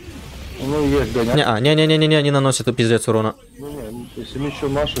 Ну, есть гонять. Не наносит пиздец урона. Не, если еще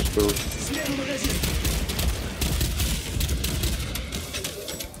машешь, то...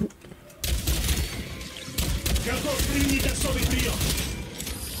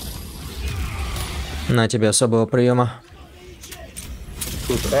 На тебе особого приема.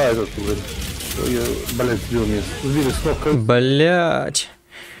 Тут, этот, блин. Я, блядь, сбил меня. Сбили с ног. Блять.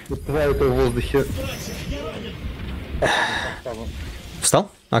 Тварь это в воздухе.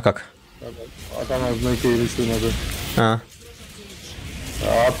 Встал? А как? А там надо найти лицо надо.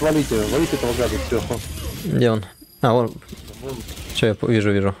 Отвалите, валите этого гада сверху. Где он? А, вон. Че, я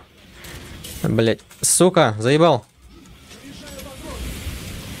вижу. Блять. Сука, заебал.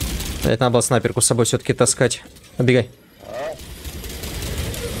 Это надо было снайперку с собой все-таки таскать. Убегай.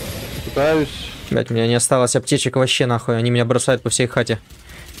 Пытаюсь. Блять, у меня не осталось аптечек вообще нахуй. Они меня бросают по всей хате.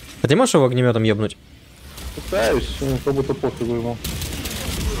 А ты можешь его огнеметом ебнуть? Пытаюсь, как будто пофигу ему.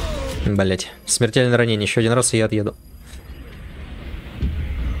 Блять. Смертельное ранение. Еще один раз и я отъеду.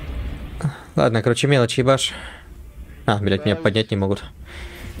 Ладно, короче, мелочи ебашь. А, блять, меня поднять не могут.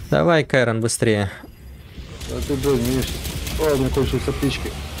 Давай, Кайрон, быстрее. А ты, блин, мне... О, у меня кончились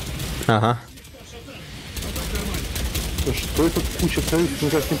аптечки. Ага. Да что это куча крыс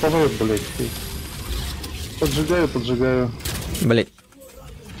никак не помрет, блять. Поджигаю. Блять.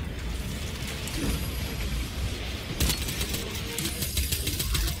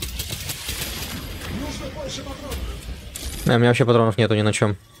 А, у меня вообще патронов нету ни на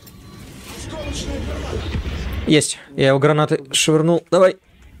чем. Есть. Я его гранаты швырнул. Давай.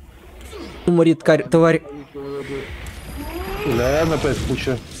 Уморит тварь. Бля, опять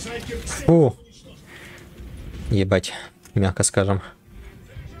куча. Фу. Ебать. Мягко скажем.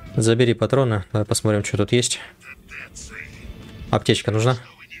 Забери патроны. Давай посмотрим, что тут есть. Аптечка нужна?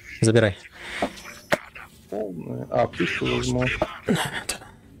 Забирай. А, аптечку возьму.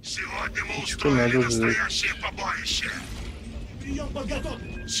 Сегодня мы Что надо устроили взять? настоящее побоище.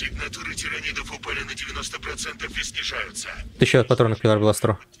 Сигнатуры тиранидов упали на 90% и снижаются. Ты еще от патронов к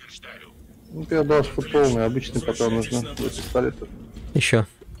Пилар-Бластеру. Ну, перебашку полный, обычный патрон нужно для пистолета. Еще.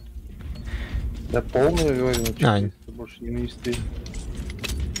 Да полный, я говорю, больше не нанести.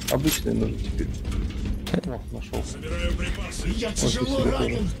 Обычный нужен теперь. О, нашел. Я тяжело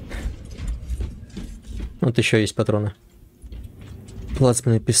ранен. Вот еще есть патроны.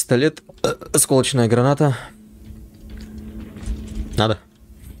 Плазменный пистолет. Осколочная граната. Надо.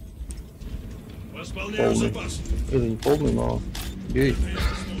 Полный. Или не полный, но... Бей.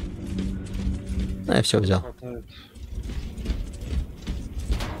 Я все взял.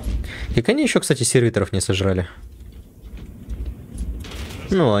 Как они еще, кстати, сервиторов не сожрали?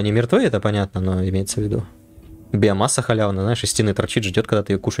 Ну, они мертвые, это понятно, но имеется в виду. Биомасса халявная, знаешь, из стены торчит, ждет, когда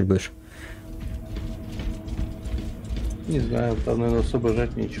ты ее кушать будешь. Не знаю, там, наверное, особо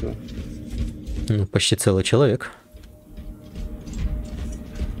жать нечего. Ну, почти целый человек.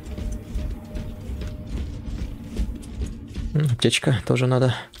 Аптечка тоже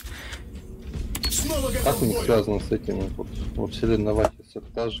надо. Как у них связано с этим вот, во вселенной Вахи, с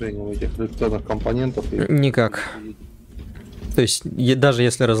отражением этих электронных компонентов? Никак. То есть, даже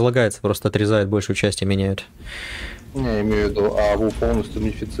если разлагается, просто отрезает большую часть и меняют. Не, имею в виду, а у полностью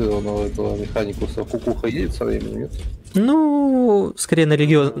модифицированного этого механикуса кукуха едет со временем, нет? Ну, скорее на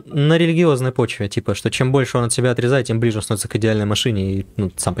религиозной почве, типа, что чем больше он от себя отрезает, тем ближе он становится к идеальной машине, и, ну,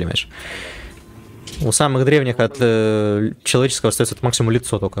 сам понимаешь. У самых древних от человеческого остается максимум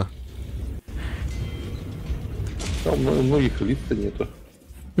лицо только. Там многих лиц-то нету.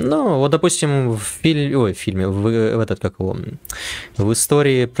 Ну, вот, допустим, в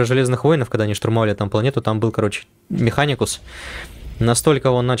истории про Железных воинов, когда они штурмовали там планету, там был, короче, механикус. Настолько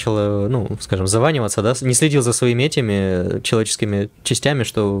он начал, ну, скажем, заваниваться, да, не следил за своими этими человеческими частями,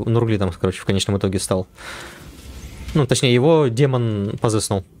 что Нурглитом, короче, в конечном итоге стал. Ну, точнее, его демон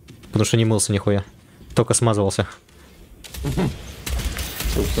позыснул, потому что не мылся нихуя, только смазывался.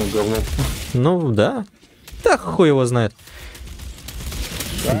 Собственно, говно. Ну, да. Да хуй его знает.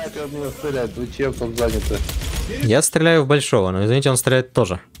 Да, как мне стрелять, вы чем там заняты? Я стреляю в большого, но, извините, он стреляет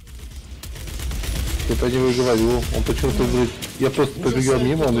тоже. Я по нему и говорю, он почему-то говорит, я просто побегал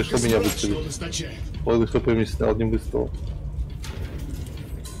мимо, он решил меня выстрелить. Он хп мне снял не быстро.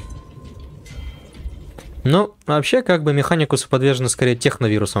 Ну, вообще, как бы механикусы подвержены скорее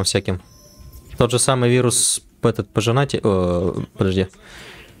техновирусам всяким. Тот же самый вирус, этот пожинатель... подожди.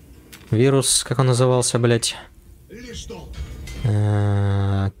 Вирус, как он назывался, блять?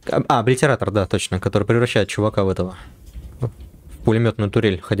 Облитератор, да, точно, который превращает чувака в этого. В пулеметную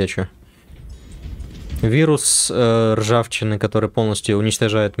турель ходячую. Вирус ржавчины, который полностью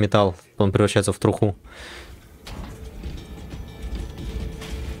уничтожает металл, он превращается в труху.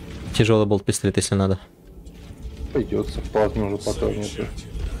 Тяжелый болт-пистолет, если надо. Пойдется, в плазме уже потом нету.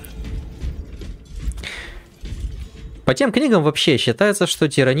 По тем книгам вообще считается, что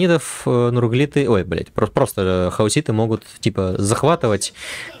тиранидов нурглиты, просто хауситы могут типа захватывать,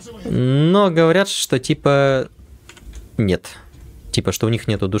 но говорят, что типа нет. Типа, что у них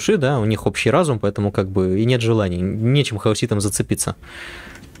нету души, да, у них общий разум, поэтому как бы и нет желаний, нечем хауситам зацепиться.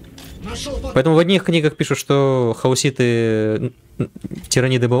 Поэтому в одних книгах пишут, что хауситы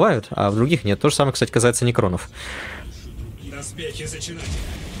тираниды бывают, а в других нет. То же самое, кстати, касается некронов. Доспехи зачинать.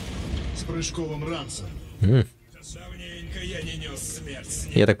 С прыжковым ранцем. Я не нес смерть.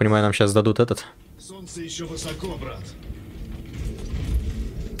 Я так понимаю, нам сейчас дадут этот. Солнце еще высоко, брат.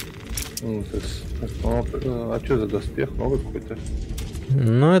 А что за доспех? Новый какой-то?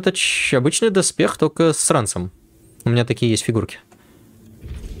 Ну, это обычный доспех, только с ранцем. У меня такие есть фигурки.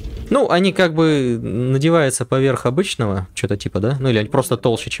 Ну, они как бы надеваются поверх обычного, что-то типа, да? Ну, или они просто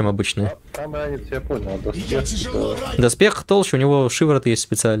толще, чем обычные. Там ранец, я понял, доспех. Доспех толще, у него шиворот есть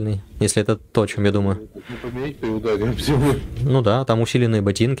специальный, если это то, о чем я думаю. Не поменять при ударе об землю. Ну да, там усиленные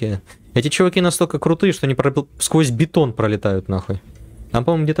ботинки. Эти чуваки настолько крутые, что они сквозь бетон пролетают, нахуй. Там,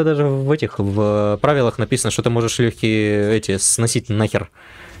 по-моему, где-то даже в правилах написано, что ты можешь легкие эти сносить нахер.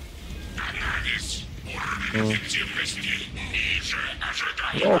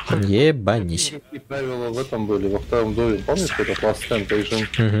 Ебанись. Правила в этом были, во втором доме, помнишь, это класс-стенд режим?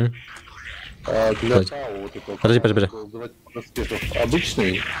 А для ТАУ вот это... Подожди.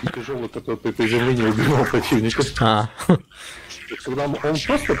 Обычный, тяжелый, который при приземлении убивал противника. Когда он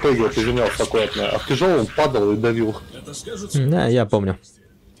просто прыгал, приземлялся аккуратно, а в тяжелом он падал и давил. Да, я помню.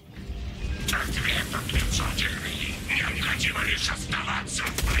 Необходимо лишь оставаться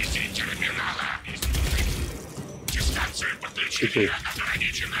вблизи терминала. Дистанция подключения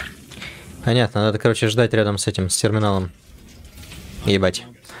ограничена. Понятно, надо, короче, ждать рядом с этим, с терминалом. Ебать.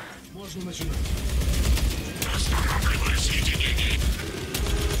 Можно начинать. Останавливаю соединение.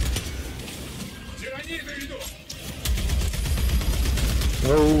 Тираниды идут.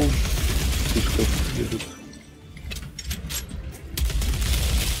 Ну, слишком едут.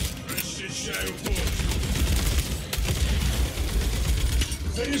 Расчищаю путь.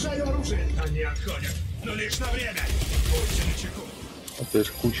 Заряжаю оружие. Они отходят, но лишь на время. Будьте начеку. Опять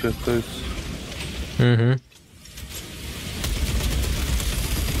куча остается. Угу.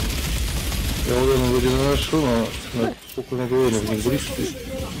 Я урон вроде наношу, но сколько на урона в них близко.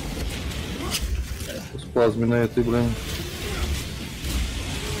 С плазменной этой, блин.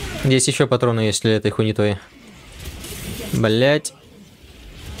 Здесь еще патроны есть для этой хуйни твоей. Блять.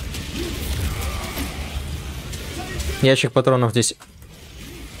 Ящик патронов здесь.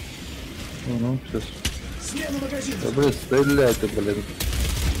 Ну, сейчас. Да, блин, стреляй ты, блин.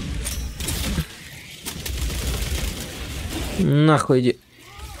 Нахуй иди.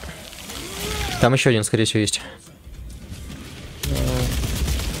 Там еще один, скорее всего, есть.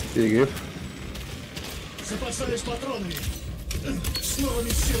 Перегрев. Запасаюсь патронами. С новыми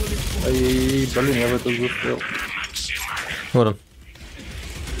силами. Ай, блин, я в это застрял. Вот он.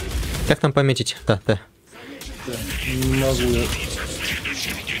 Как там пометить? Да. Не могу я.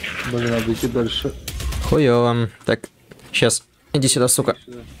 Блин, надо идти дальше. Хуёво. Так, сейчас. Иди сюда, сука.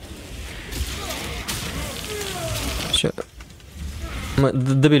 Все. Мы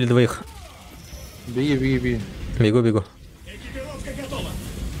добили двоих. Беги, беги, беги. Бегу, бегу.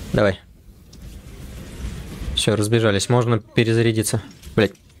 Давай. Все, разбежались. Можно перезарядиться.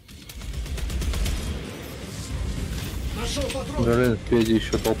 Блять. Блин, впереди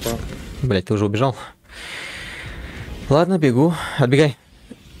еще толпа. Блять, ты уже убежал. Ладно, бегу. Отбегай.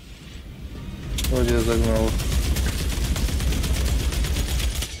 Вот я загнал.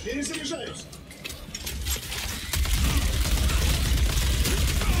 Перезаряжаюсь.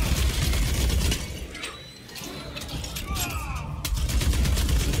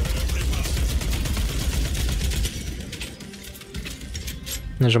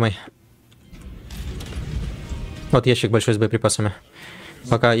 Нажимай. Вот ящик большой с боеприпасами.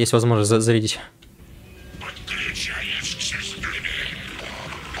 Пока есть возможность зарядить.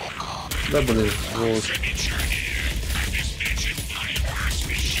 Да, блин, вот.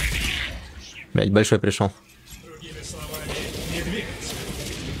 Блять, большой пришел.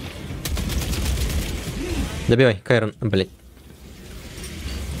 Добивай, Кайрон, блять.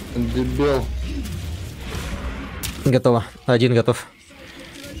 Дебил. Готово. Один готов.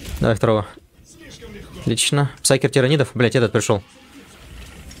 Давай второго. Отлично. Псайкер тиранидов. Блять, этот пришел.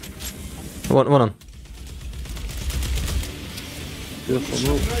 Вон он.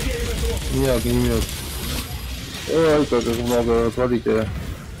 Ну, не огнемет. Ой, как их много, отвалите.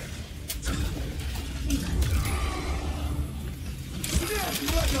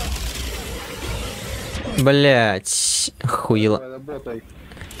 Блять, хуило.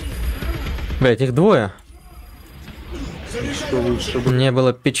 Блять, их двое. Не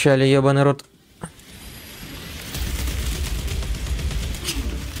было печали, ебаный рот.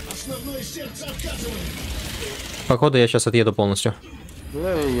 Походу я сейчас отъеду полностью.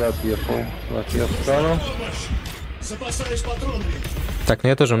 Да, и я отъехал. Отъехал. Так, ну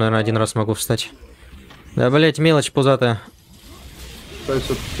я тоже, наверное, один раз могу встать. Да, блять, мелочь пузатая. То есть,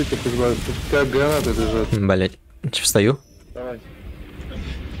 вот, как гранаты лежат. Блять, встаю. Давай.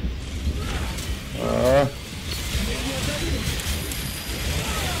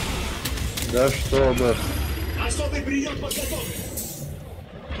 Да что бы. Особый прием подготовлен.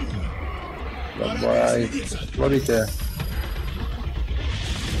 Давай. Смотрите.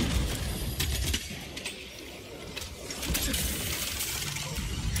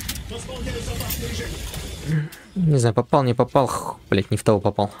 Не знаю, попал, не попал. Блять, не в того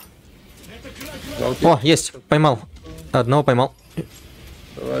попал. О, есть, поймал. Одного поймал.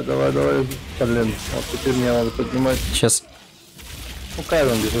 Давай. Блин, вот теперь мне надо поднимать. Сейчас. Ну,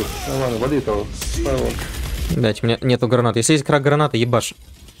 Кайрон бежит. Нормально, вали того. Блять, у меня нету гранат. Если есть крак гранаты, ебашь.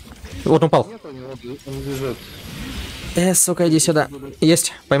 Вот он упал. Нет, он бежит. Сука, иди сюда.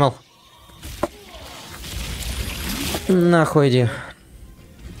 Есть, поймал. Нахуй иди.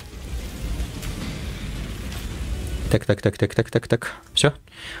 Так. Все?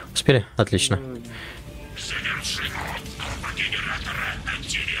 Успели? Отлично.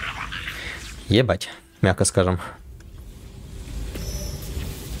 Ебать, мягко скажем.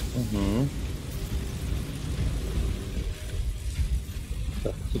 Угу.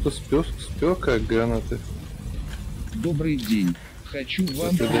 Так, кто-то спер как гранаты. Добрый день. Хочу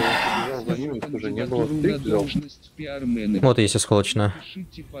вам уже не было должность пиармена. Вот и есть осколочная.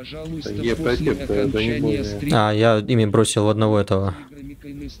 Пишите, пожалуйста, Я после против, да, окончания стрима. А, я ими бросил одного этого.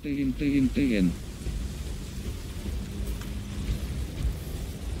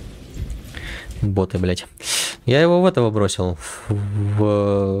 Боты, блять. Я его в этого бросил.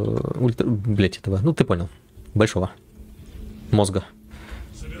 Блять, этого. Ну, ты понял. Большого. Мозга.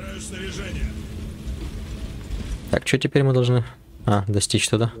 Так, что теперь мы должны... А, достичь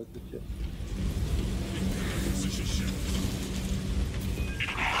туда.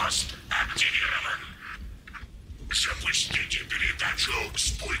 Мост активирован. Запустите передачу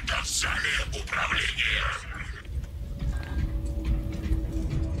с пульта в зале управления.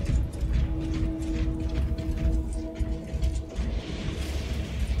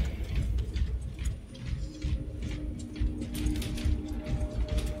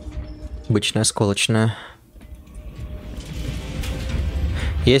 Обычная осколочная.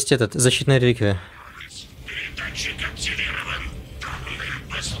 Есть этот, защитная реликвия. Передатчик активирован. Данные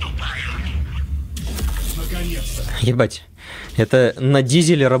поступают. Наконец-то. Ебать. Это на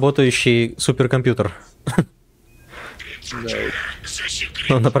дизеле работающий суперкомпьютер.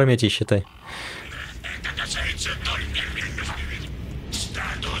 Ну, на Прометей считай. Это касается только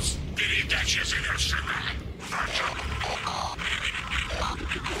статус передачи завершена. Ваша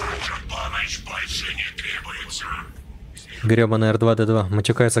помощь больше не требуется. Гребаный R2-D2.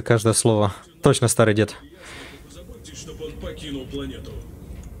 Матюкается каждое слово. Точно старый дед. Позаботьтесь, чтобы он покинул планету.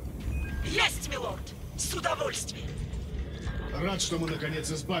 Есть, милорд! С удовольствием! Рад, что мы наконец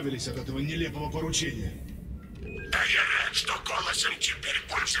избавились от этого нелепого поручения. А я рад, что голосом теперь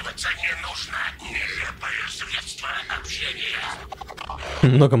пользоваться не нужно. Нелепое средство общения.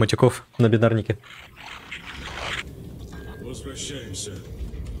 Много матюков на бинарнике. Возвращаемся.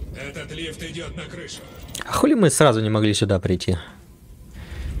 Этот лифт идет на крышу. А хули мы сразу не могли сюда прийти?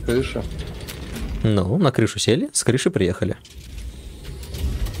 Крыша. Ну, на крышу сели, с крыши приехали.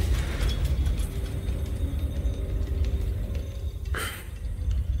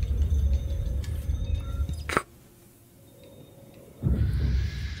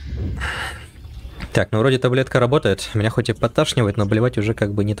 Так, ну вроде таблетка работает. Меня хоть и подташнивает, но блевать уже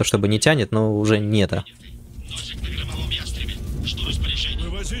как бы не то чтобы не тянет, но уже не это. Носик на громовом ястребе. Что распоряжение?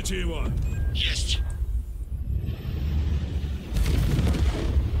 Вывозите его. Есть.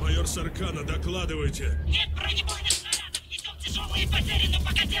 Майор Саркана, докладывайте. Нет бронебойных снарядов! Несем тяжелые потери, но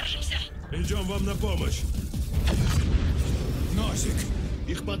пока держимся! Идем вам на помощь. Носик,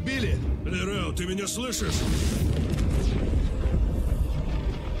 их подбили? Лерео, ты меня слышишь?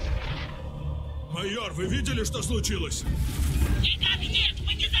 Майор, вы видели, что случилось? Никак нет!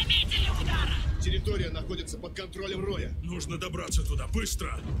 Мы не заметили удара! Территория находится под контролем Роя. Нужно добраться туда,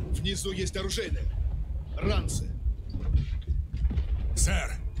 быстро. Внизу есть оружейные. Ранцы.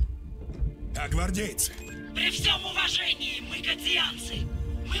 Сэр, а гвардейцы? При всем уважении, мы гадианцы!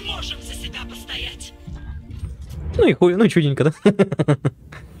 Мы можем за себя постоять! Ну и хуй, ну и чуденько, да?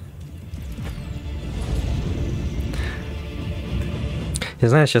 Я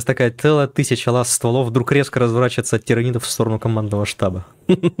знаю, сейчас такая целая 1000 лаз стволов вдруг резко разворачивается от тиранидов в сторону командного штаба.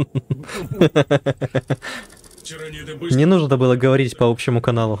 Не нужно было говорить по общему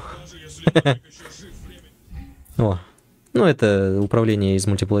каналу. О, ну это управление из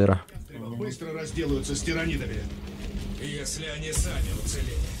мультиплеера. Быстро разделаются с тиранидами. Если они сами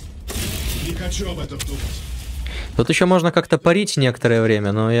уцелели. Не хочу об этом думать. Тут еще можно как-то парить некоторое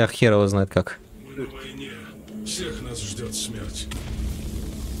время, но я хер его знает как. Мы на войне. Всех нас ждет смерть.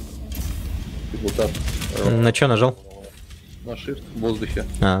 Депутат. На что нажал? На shift в воздухе.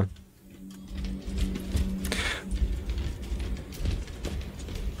 А.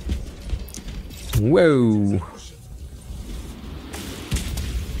 Воу.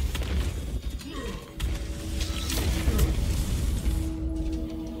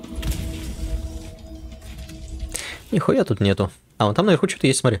 Нихуя тут нету. А, вон там наверху что-то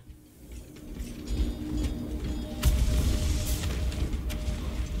есть, смотри.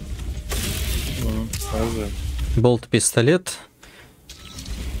 Болт-пистолет.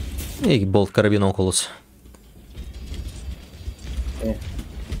 И болт-карабин Окулус.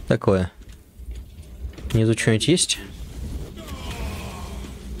 Такое. Внизу что-нибудь есть?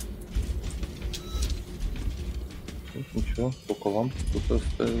 Ничего, только лампу кто-то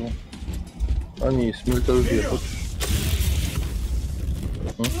оставил. А, не, смельтовые.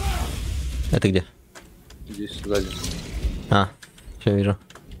 Это где? Здесь сзади. А, все вижу.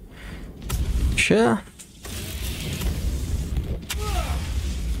 Ща.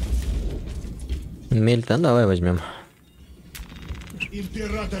 Мельта, давай возьмем.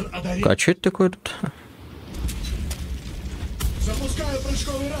 Император одарил. А что это такое тут? Запускаю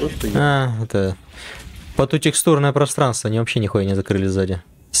прыжковый ранец. А, это... Потутекстурное пространство. Они вообще нихуя не закрыли сзади.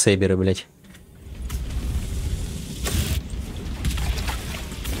 Сейберы, блять.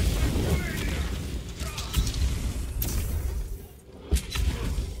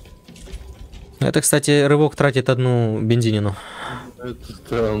 Это, кстати, рывок тратит одну бензинину. Это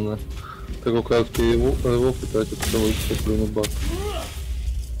странно. Такой краткий рывок и тратит целый топливный бак.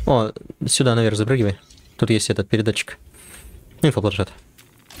 О, сюда наверх запрыгивай. Тут есть этот передатчик. Инфопланшет.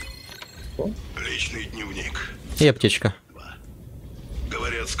 Личный дневник. И аптечка.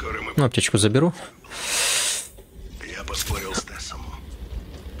 Говорят, скоро мы... Ну, аптечку заберу. Я поспорил с Тессом.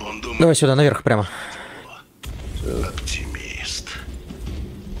 Он думает... Давай сюда, наверх прямо. Оптимист.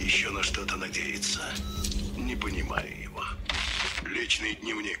 Еще на что-то надеется. Не понимаю его. Личный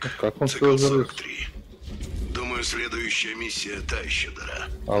дневник. Как он Цикл все 43. Думаю, следующая миссия та еще дыра.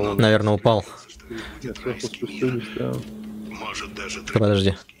 А он... Наверное, упал. Нет, сверху спустились, да. Может даже...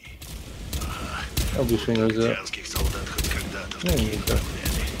 Подожди. А больше нельзя. Христианских солдат хоть когда-то в Ну, такие никак.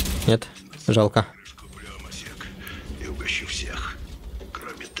 Нет, жалко. Куплю амосек и угощу всех,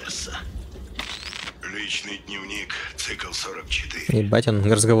 кроме Тесса. Личный дневник, цикл 44. Ебать, он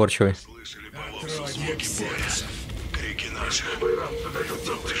разговорчивый. Слышали повозку звуки боя, крики наших.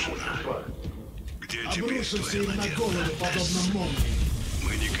 Тишина. Где теперь Обрушился твоя им на надежда, голову, Тесс? подобно молнии.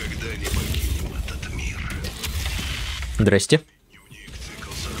 Мы никогда не покинем этот мир. Здрасте. Дневник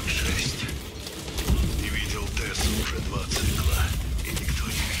цикл 46. Не видел Тесса уже 2 цикла, и никто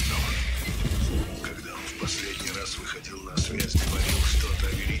не видел. Когда он в последний раз выходил на связь, говорил что-то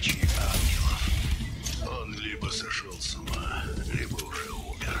о величии ангелов. Он либо сошел с ума, либо уже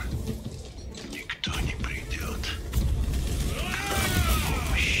умер. Никто не придет на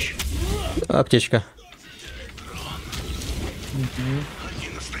помощь. Аптечка. Они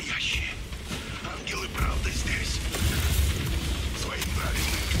настоящие. Ангелы правда здесь. Своим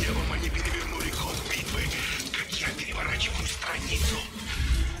праведным гневом они перевернули ход битвы, как я переворачиваю страницу.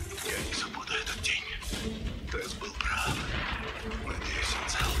 Я не забуду этот день. Тесс был прав. Надеюсь, он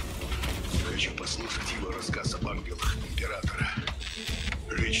цел. Хочу послушать его рассказ об ангелах Императора.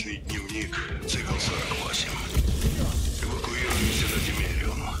 Личный дневник, цикл 48. Эвакуируемся на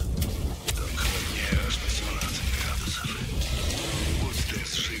Демериум. Там холоднее аж на 17 градусов. Будь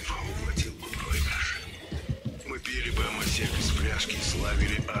Тесс жив, уплатил бы проигрыш. Мы пили бы амасек из фляжки и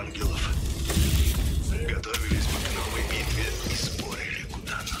славили ангелов. Готовились бы к новой битве и спорили,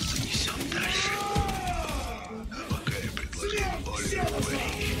 куда нас занесет дальше. А пока я предложил Оливеру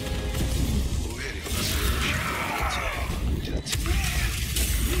варенье. Уверен, на следующей планете будет теплее.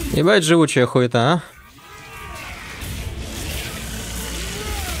 Ебать живучая хуета, а?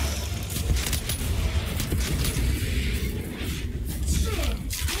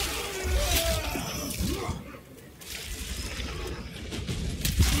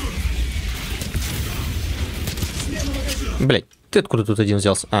 Блять, ты откуда тут один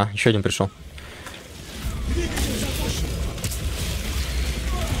взялся? А, еще один пришел.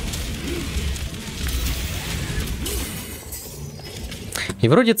 И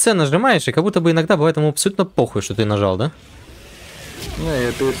вроде C нажимаешь, и как будто бы иногда бывает ему абсолютно похуй, что ты нажал, да? Не,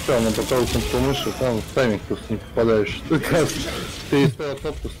 я перестал, но пока по мыши, там в тайминг просто не попадаешь. Ты перестал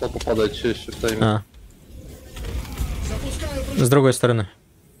кнопку, стал попадать чаще в тайминг. А. С другой стороны.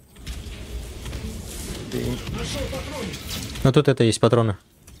 Ну тут это есть патроны.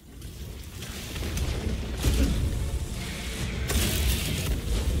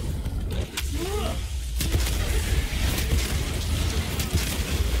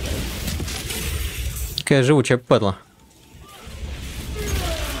 Какая живучая падла.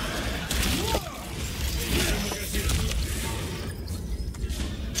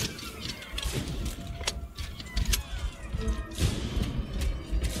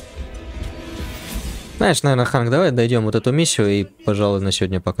 Знаешь, наверное, Ханк, давай дойдем вот эту миссию и, пожалуй, на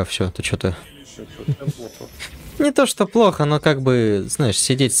сегодня пока все. Ты что-то... Не то, что плохо, но как бы, знаешь,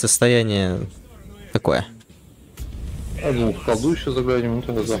 сидеть в состоянии такое. А ну, в колду еще заглянем, ну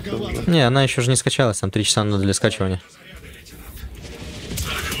тогда завтра уже. Не, она еще же не скачалась, там 3 часа надо для скачивания.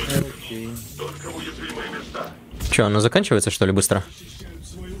 Че, она заканчивается, что ли, быстро?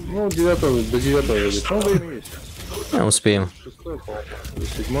 Ну, 9 до 9 вроде. Ну, время есть. А, успеем.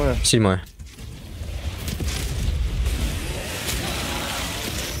 7. 7.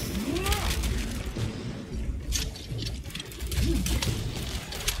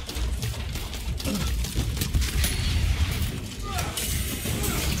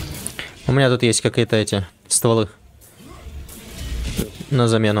 У меня тут есть какие-то эти стволы на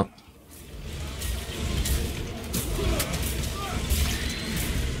замену.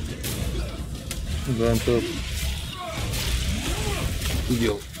 Да, он тут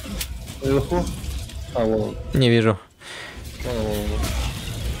дел. Наверху? А, вон. Не вижу.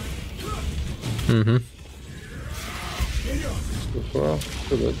 Вон. Угу.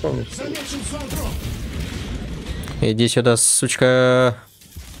 Сюда, помнишь? Иди сюда, сучка.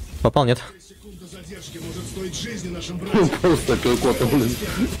 Попал, нет? Просто пилкота, блин.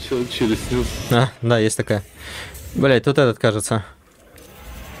 Через снюс. А, да, есть такая. Блять, тут этот, кажется.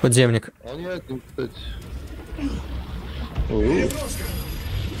 Подземник. А не один, кстати.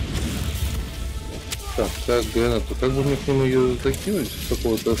 Так, как гранату. Как бы мне к нему ее закинуть с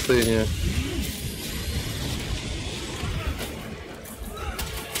какого-то расстояния?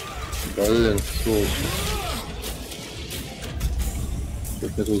 Блин, сволочь.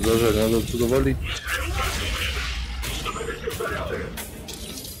 Как мне тут зажали, надо отсюда валить.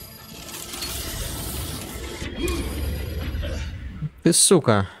 Ты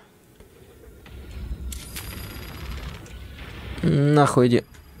сука. Нахуй иди.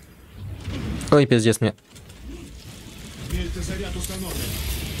 Ой, пиздец мне.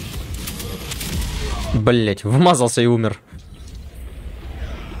 Блять, вмазался и умер.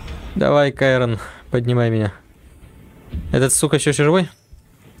 Давай, Кайрон, поднимай меня. Этот сука еще живой?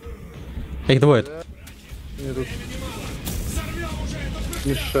 Их двое.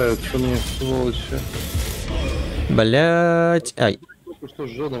 Мешаются мне, сволочи. Блять. Ай. Только что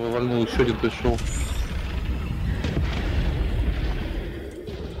жена вывальнул, еще один пришел.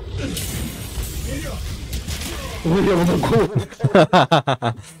 Ну я его на голову.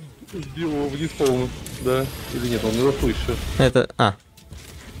 Сбил его вниз, по-моему. Да? Или нет, он наверху еще. Это... А.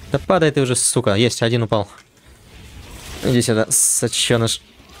 Да падай ты уже, сука. Есть, один упал. Иди сюда, соченыш.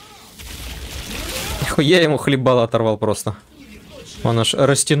 Я ему хлебало оторвал просто. Он аж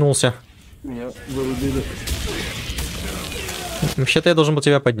растянулся. Меня зарубили. Вообще-то я должен был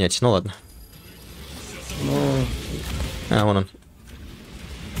тебя поднять. Ну ладно. Ну... А, вон он.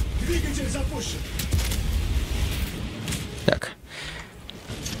 Двигатель запущен. Так.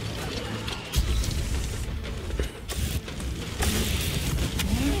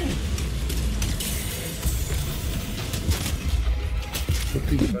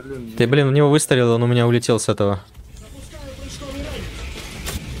 Ты, блин, в него выстрелил, он у меня улетел с этого.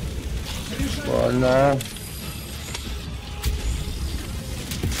 Больно.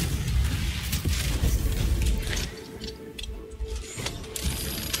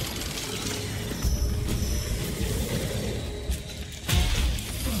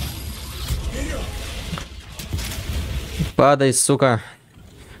 Падай, сука.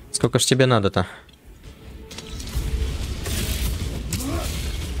 Сколько ж тебе надо-то?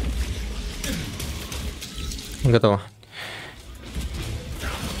 Готово.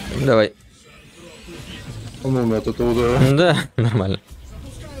 Давай. По-моему, от этого удара. Да, нормально.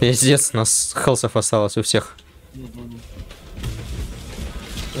 Пиздец, нас хелсов осталось у всех.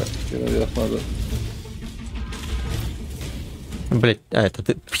 Так, наверх надо. Блять, а это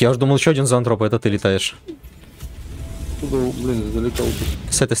ты... Я уже думал, еще один зоантроп, это ты летаешь. Куда, блин, издалека упустил.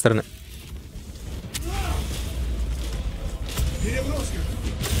 С этой стороны.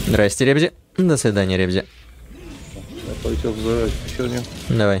 Здрасте, Ребзи. До свидания, Ребзи. Я полетел взорвать еще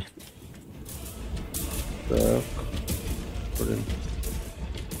не. Давай. Так. Блин.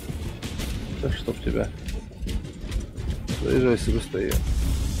 Да чтоб тебя. Заезжайся быстрее.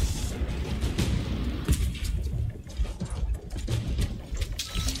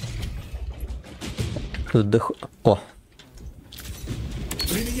 О.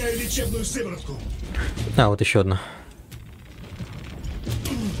 Применяю лечебную сыворотку. А, вот еще одна.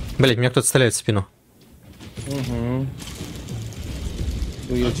 Блять, меня кто-то стреляет в спину. Угу.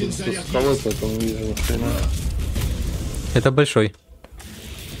 Ну, я тут со скалой, поэтому вижу машину. Это большой.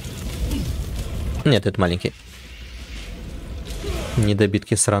 Нет, это маленький.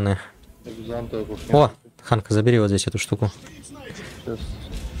 Недобитки сраные. О, Ханка, забери вот здесь эту штуку. Сейчас.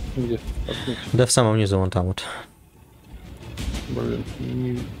 Где? Да в самом низу, вон там вот. Блин,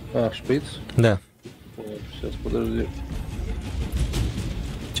 не... А, шприц? Да. Вот, сейчас, подожди.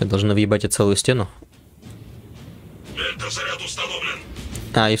 Что, должны въебать и целую стену? Вентозаряд установлен.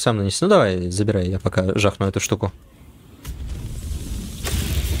 А, и в сам нанести. Ну давай, забирай, я пока жахну эту штуку.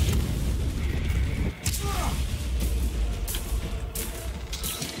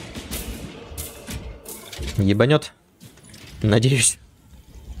 Ебанет? Надеюсь.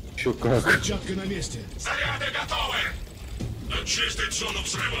 Чё, как? Взрывчатка на месте. Заряды готовы! Очистить зону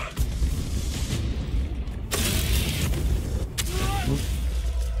взрыва!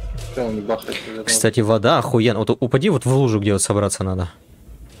 Кстати, вода охуенно. Вот упади вот в лужу, где вот собраться надо.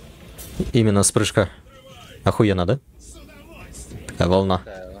 Именно с прыжка. Охуенно, да? Такая волна.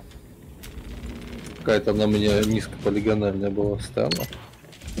 Какая-то она у меня низкополигональная была, странно.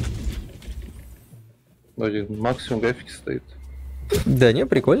 Вроде максимум графики стоит. Да не,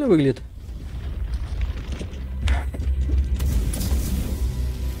 прикольно выглядит.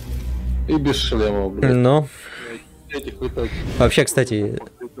 И без шлема, блядь. Но... Вообще, кстати,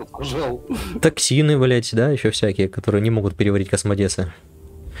 токсины, блять, да, еще всякие, которые не могут переварить космодесы.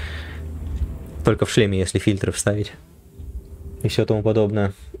 Только в шлеме, если фильтры вставить. И все тому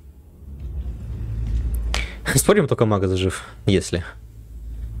подобное. Спорим, только Магас жив, если.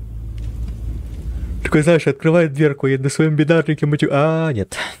 Такой, знаешь, открывает дверку и на своем бинарнике мотив... А,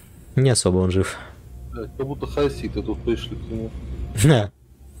 нет. Не особо он жив. Как будто хаситы тут пришли к нему. Да.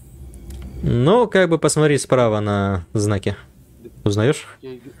 Ну, как бы посмотри справа на знаки. Узнаешь?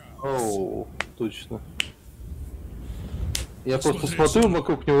 Оу, точно. Я просто смотрю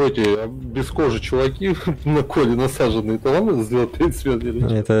вокруг него эти без кожи чуваки на коле насаженные. Это ладно сделать 30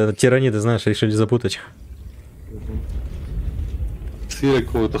 минут? Это тираниды, знаешь, решили запутать. Серия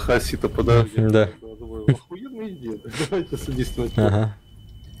какого-то хасита подарки. Да. Охуенная идея. Давайте содействовать. Ага.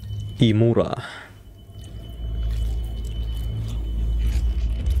 И Мура.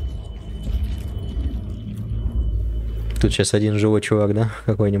 Тут сейчас один живой чувак, да?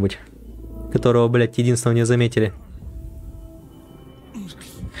 Какой-нибудь. Которого, блядь, единственного не заметили.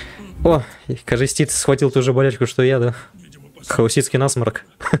 О, кажется, Тит схватил ту же болячку, что я, да? Хауситский насморк.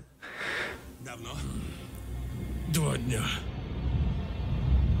 Давно? 2 дня.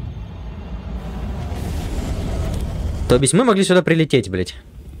 То есть мы могли сюда прилететь, блядь.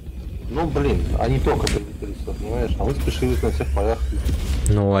 Ну, блин, они только прилетели сюда, понимаешь? А мы спешили на всех полях.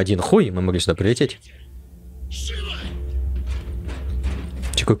 Ну, один хуй, мы могли сюда прилететь.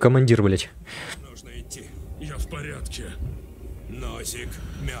 Какой командир, блядь. Нужно идти. Я в порядке. Носик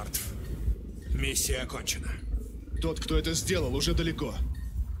мертв. Миссия окончена. Тот, кто это сделал, уже далеко.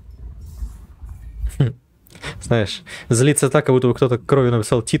 Знаешь, злится так, как будто кто-то кровью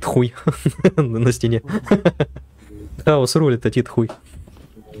написал «Тит хуй» на стене. Хаос рулит, а Тит хуй.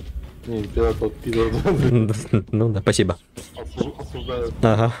 Ну да, спасибо.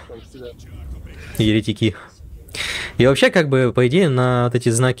 Ага. Еретики. И вообще, как бы, по идее, на вот эти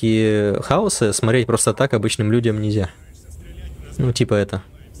знаки хаоса смотреть просто так обычным людям нельзя. Ну, типа это.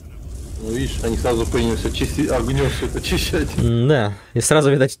 Ну, видишь, они сразу принялись огнем все это очищать. Да, и сразу,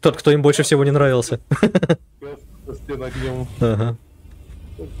 видать, тот, кто им больше всего не нравился. Стен огнем. Ага.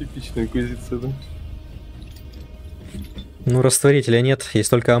 Типичная инквизиция, да? Ну, растворителя нет, есть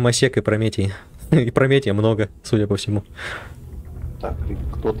только Амасек и Прометий. И Прометия много, судя по всему. Так, и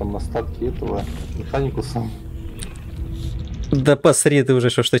кто там на статке этого механикуса? Да посри ты уже,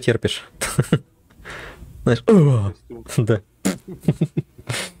 что терпишь. Знаешь, да.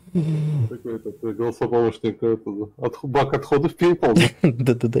 Такой голосопомощник, бак отходов переполнен.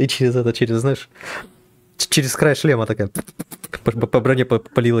 Да-да-да, и через, знаешь, через край шлема такая по броне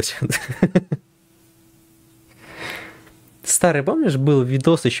полилась. Старый, помнишь, был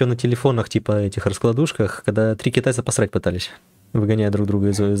видос еще на телефонах, типа этих раскладушках, когда 3 китайца посрать пытались, выгоняя друг друга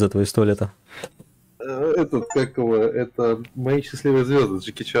из этого из туалета? Этот, как его, это «Мои счастливые звезды» с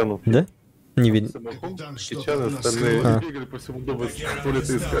Джеки Чаном. Да? Не видно. Джеки Чан и остальные бегали по всему дому,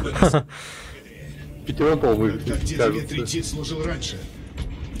 туалеты искали. Пятером, по-моему, их кажется. Служил раньше.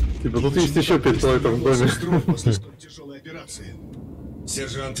 Типа, тут есть еще 5 туалетов в доме. Тяжелой операции.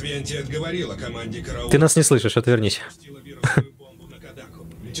 Сержант Венти отговорил о команде караула. Ты нас не слышишь, отвернись.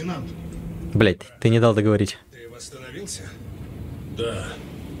 Лейтенант. Блять, ты не дал договорить. Ты восстановился? Да.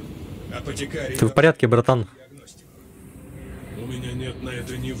 Апотекарий. Ты в порядке, братан? У меня нет на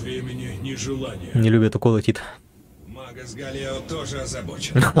это ни времени, ни желания. Не любит уколы Тит. Мага с Галио тоже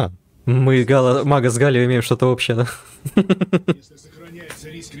озабочен. Мы мага с Галио имеем что-то общее, да? Если сохраняется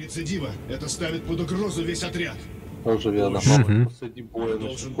риск рецидива, это ставит под угрозу весь отряд. Тоже верно. Посреди боя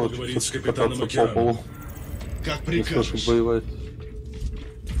должен поговорить с капитаном по полу. Как прикажешь.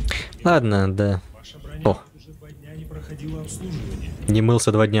 Ладно, да. О. Не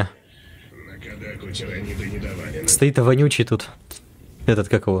мылся 2 дня. Стоит вонючий тут. Этот,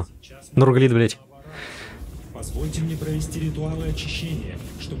 как его? Нурглит, блять. Позвольте мне провести ритуалы очищения,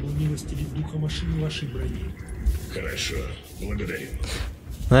 чтобы умилостивить духа машины вашей брони. Хорошо, благодарю.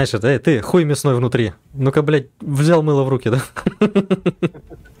 Знаешь, это, ты, хуй мясной внутри. Ну-ка, блядь, взял мыло в руки, да?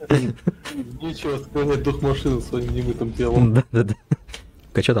 Нечего склонять дух машины своим немытым телом. Да-да-да.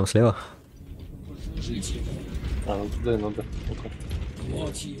 А что там слева? А, туда и надо.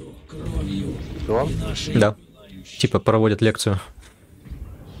 Да. Типа проводят лекцию.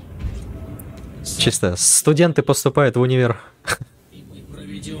 Чисто. Студенты поступают в универ.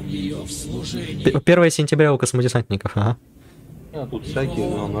 1 сентября у космодесантников, ага. А, тут всякие,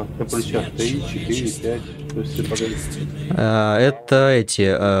 но на плечах 3, 4, 5, то есть все подали. Это эти,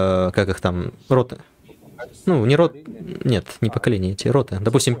 как их там, роты. Ну, не рот... Нет, не поколения, эти роты.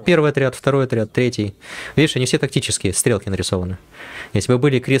 Допустим, 1 отряд, 2 отряд, 3. Видишь, они все тактические, стрелки нарисованы. Если бы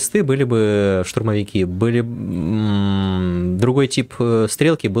были кресты, были бы штурмовики. Были другой тип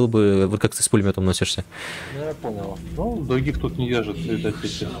стрелки, был бы... Вот как ты с пулеметом носишься. Я понял. Ну, других тут не держат, видать,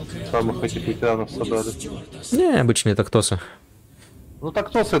 эти самых этих ветеранов собрали. Не, обычные тактосы. Ну,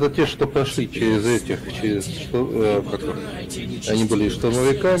 тактосы это те, что прошли через этих, через... они были и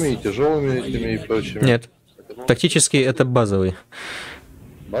штурмовиками, и тяжелыми этими, и прочими. Нет. Тактический это базовый.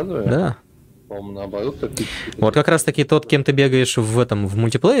 Базовый? Да. По-моему, наоборот, тактический. Вот как раз таки тот, кем ты бегаешь в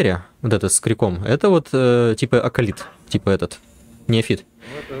мультиплеере, вот этот с крюком, это вот типа акалит, типа этот, неофит.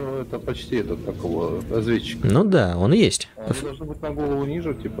 Ну, это почти этот, такого разведчик. Ну да, он и есть. Они должны быть на голову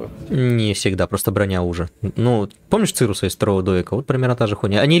ниже, типа? Не всегда, просто броня уже. Ну, помнишь Цируса из 2-го Доика? Вот примерно та же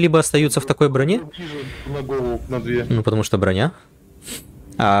хуйня. Они либо остаются в такой броне... На голову, на 2. Ну, потому что броня.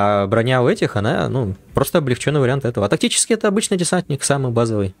 А броня у этих, она, ну, просто облегченный вариант этого. А тактически это обычный десантник, самый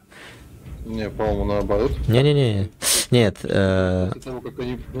базовый. Не, по-моему, наоборот. Не-не-не. Нет. После того, как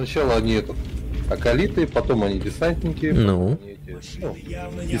они... Сначала они акалиты, потом они десантники. Ну.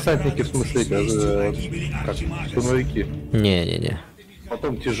 Десантники в смысле, как штурмовики. Не-не-не.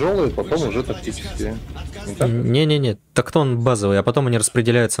 Потом тяжелые, потом уже тактические. Не-не-не. Так-то он базовый, а потом они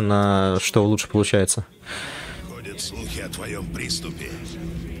распределяются на что лучше получается. Ходят слухи о твоем приступе.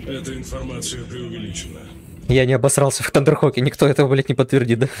 Эта информация преувеличена. Я не обосрался в Тандерхоке, никто этого, блядь, не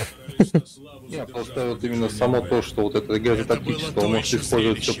подтвердит, да? Нет, просто вот именно само то, что вот это гаджет тактического он может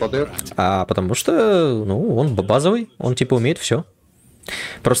использовать все подряд. А потому что, ну, он базовый, он типа умеет все.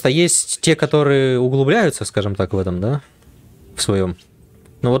 Просто есть те, которые углубляются, скажем так, в этом, да, в своем.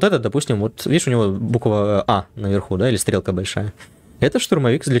 Ну вот этот, допустим, вот видишь, у него буква А наверху, да, или стрелка большая. Это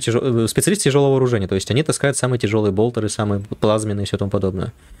штурмовик для специалист тяжелого вооружения, то есть они таскают самые тяжелые болтеры, самые плазменные и все тому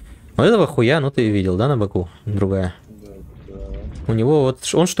подобное. У этого хуя, ну ты видел, да, на боку, другая. У него вот,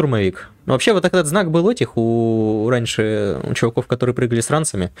 он штурмовик. Ну, вообще, вот этот знак был этих раньше у чуваков, которые прыгали с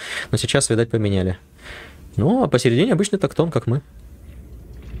ранцами, но сейчас, видать, поменяли. Ну, а посередине обычный тактон, как мы.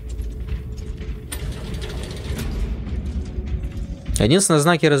 Единственное,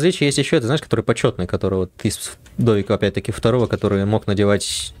 знаки различия есть еще, это, знаешь, который почетный, который вот из Довика, опять-таки, второго, который мог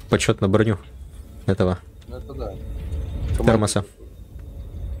надевать почетно броню этого Это да. термоса.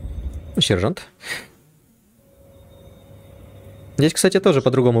 Ну, сержант. Здесь, кстати, тоже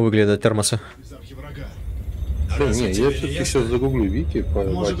по-другому выглядят термосы. Не, я все-таки сейчас загуглю Вики.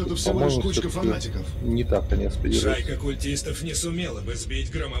 Может, это всего лишь кучка фанатиков. Не так они спидируют. Шайка культистов не сумела бы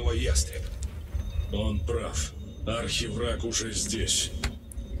сбить громовой ястреб. Он прав. Архивраг уже здесь.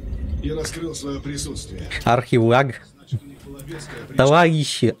 И раскрыл свое присутствие. Архивраг.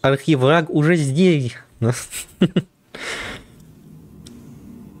 Товарищи, архивраг уже здесь. Ну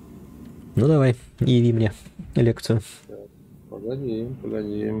давай, яви мне лекцию. Погоди.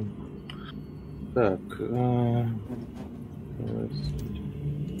 Так.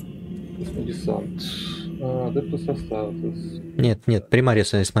 Космодесант. Адептус Астартес. Нет,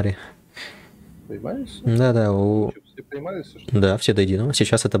 примарисы, смотри. Примарисы? Да. Все примарисы, что ли? Да, все до единого.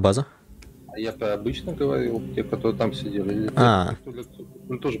 Сейчас это база. А я про обычно говорил, те, которые там сидели.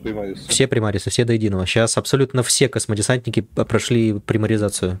 Или тоже примарисы? Все примарисы, все до единого. Сейчас абсолютно все космодесантники прошли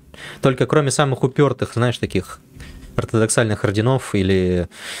примаризацию. Только кроме самых упертых, знаешь, таких ортодоксальных орденов или,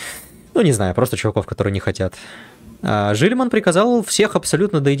 ну не знаю, просто чуваков, которые не хотят. А Жильман приказал всех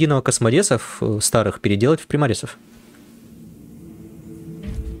абсолютно до единого космодесов старых переделать в примарисов.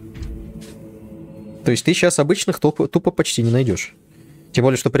 То есть ты сейчас обычных тупо почти не найдешь. Тем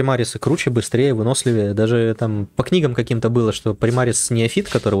более, что примарисы круче, быстрее, выносливее. Даже там по книгам каким-то было, что примарис неофит,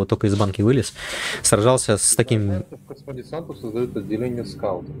 который вот только из банки вылез, сражался с таким... Космодесантов создают отделение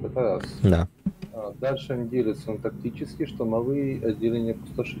скаутов. Это раз. Да. Дальше они делятся на тактические, штурмовые, отделения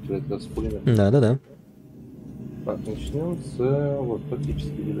пустошителей. Это с пулеметом. Да. Так, начнем с вот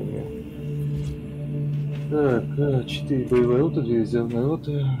тактических отделений. Так, 4 боевые роты, 2 резервные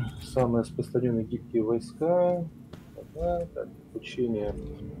роты, самые распространенные гибкие войска. Так, обучение.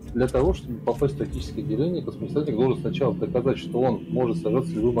 Для того, чтобы попасть в тактическое отделение, космодесантник должен сначала доказать, что он может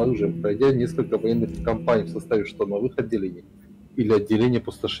сражаться с любым оружием, пройдя несколько военных кампаний в составе штурмовых отделений или отделения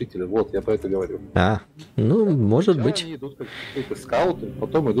пустошителя. Вот, я про это говорю. Ну, может сначала быть. Они идут как какие-то скауты,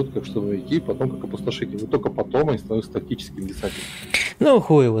 потом идут как штурмовики, потом как опустошители. И только потом они становятся тактическими десантниками. Ну,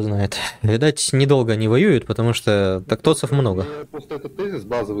 хуй его знает. Видать, недолго они воюют, потому что тактосов много. Я просто этот тезис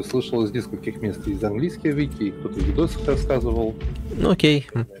базовый слышал из нескольких мест. Из английского вики, кто-то в видосах рассказывал. Ну, окей.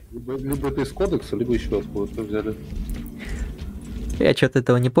 Либо это из кодекса, либо еще откуда-то взяли. Я что-то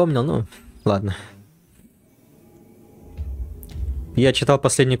этого не помнил, ну, ладно. Я читал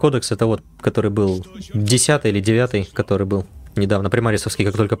последний кодекс, это вот, который был 10 или 9, который был недавно, примарисовский,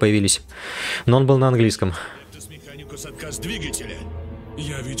 как только появились. Но он был на английском. Механикус отказ двигателя.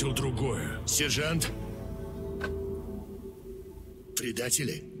 Я видел другое. Сержант.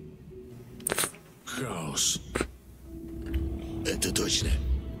 Предатели? Хаос. Это точно.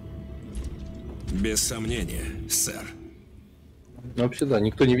 Без сомнения, сэр. Ну, вообще, да,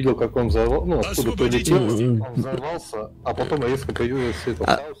 никто не видел, как он взорвался, ну, откуда прилетел, он взорвался, а потом резко появился этот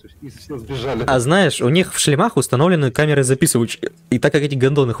хаос, и все сбежали. А знаешь, у них в шлемах установлены камеры записывающие, и так как эти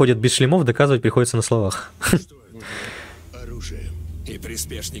гондоны ходят без шлемов, доказывать приходится на словах. Оружие. И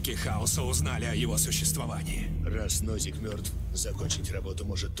приспешники хаоса узнали о его существовании. Раз Нозик мертв, закончить работу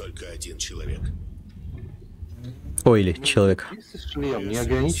может только один человек. Ой, или человек. Шлем не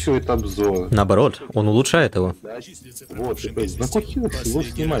ограничивает обзор. Наоборот, он улучшает его. Вот, типа, на кухнях его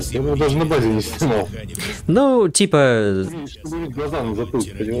снимать, я его даже на базе не снимал. Ну, типа... Глаза на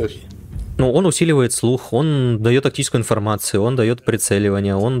затылке, понимаешь? Ну, он усиливает слух, он дает тактическую информацию, он дает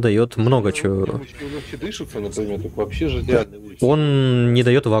прицеливание, он дает много чего. Дышится, например, так вообще же идеально. Он не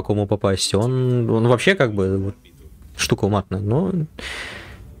дает вакууму попасть, он вообще как бы вот, штука уматная, но...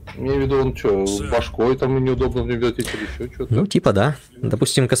 Я имею в виду, он что, башкой там неудобно в нем лететь или еще что-то? Ну, типа да.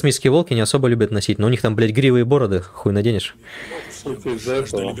 Допустим, космические волки не особо любят носить, но у них там, блядь, гривы и бороды, хуй наденешь.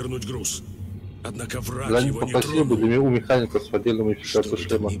 Жаждали вернуть груз. Однако враг Да, его не попросил бы тронул. у механика с отдельной модификацией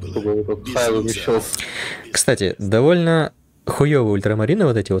шлема, чтобы этот файл умещался. Кстати, довольно хуёвые ультрамарины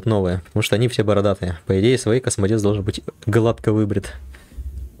вот эти вот новые, потому что они все бородатые. По идее, свой космодес должен быть гладко выбрит.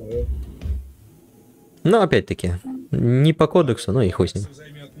 Но опять-таки, не по кодексу, но и хуй с ним.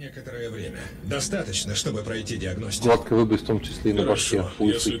 Займет некоторое время. Достаточно, чтобы пройти диагностику. Гладко выбрить в том числе и на башке.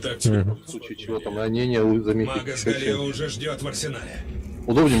 Если так тебе В случае чего там ранения, заметить. Мага с Галео уже ждет в арсенале.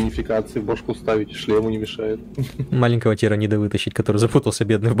 Удобнее модификации, в башку ставить, шлему не мешает. Маленького тиранида вытащить, который запутался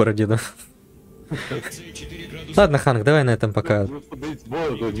бедный в бороде, да? Ладно, Ханк, давай на этом пока.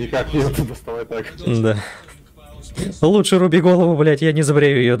 Никак не доставай так. Да. Лучше руби голову, блядь, я не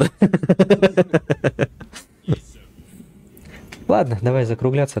забрею ее, да? Ладно, давай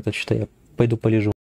закругляться, а то что-то я пойду полежу.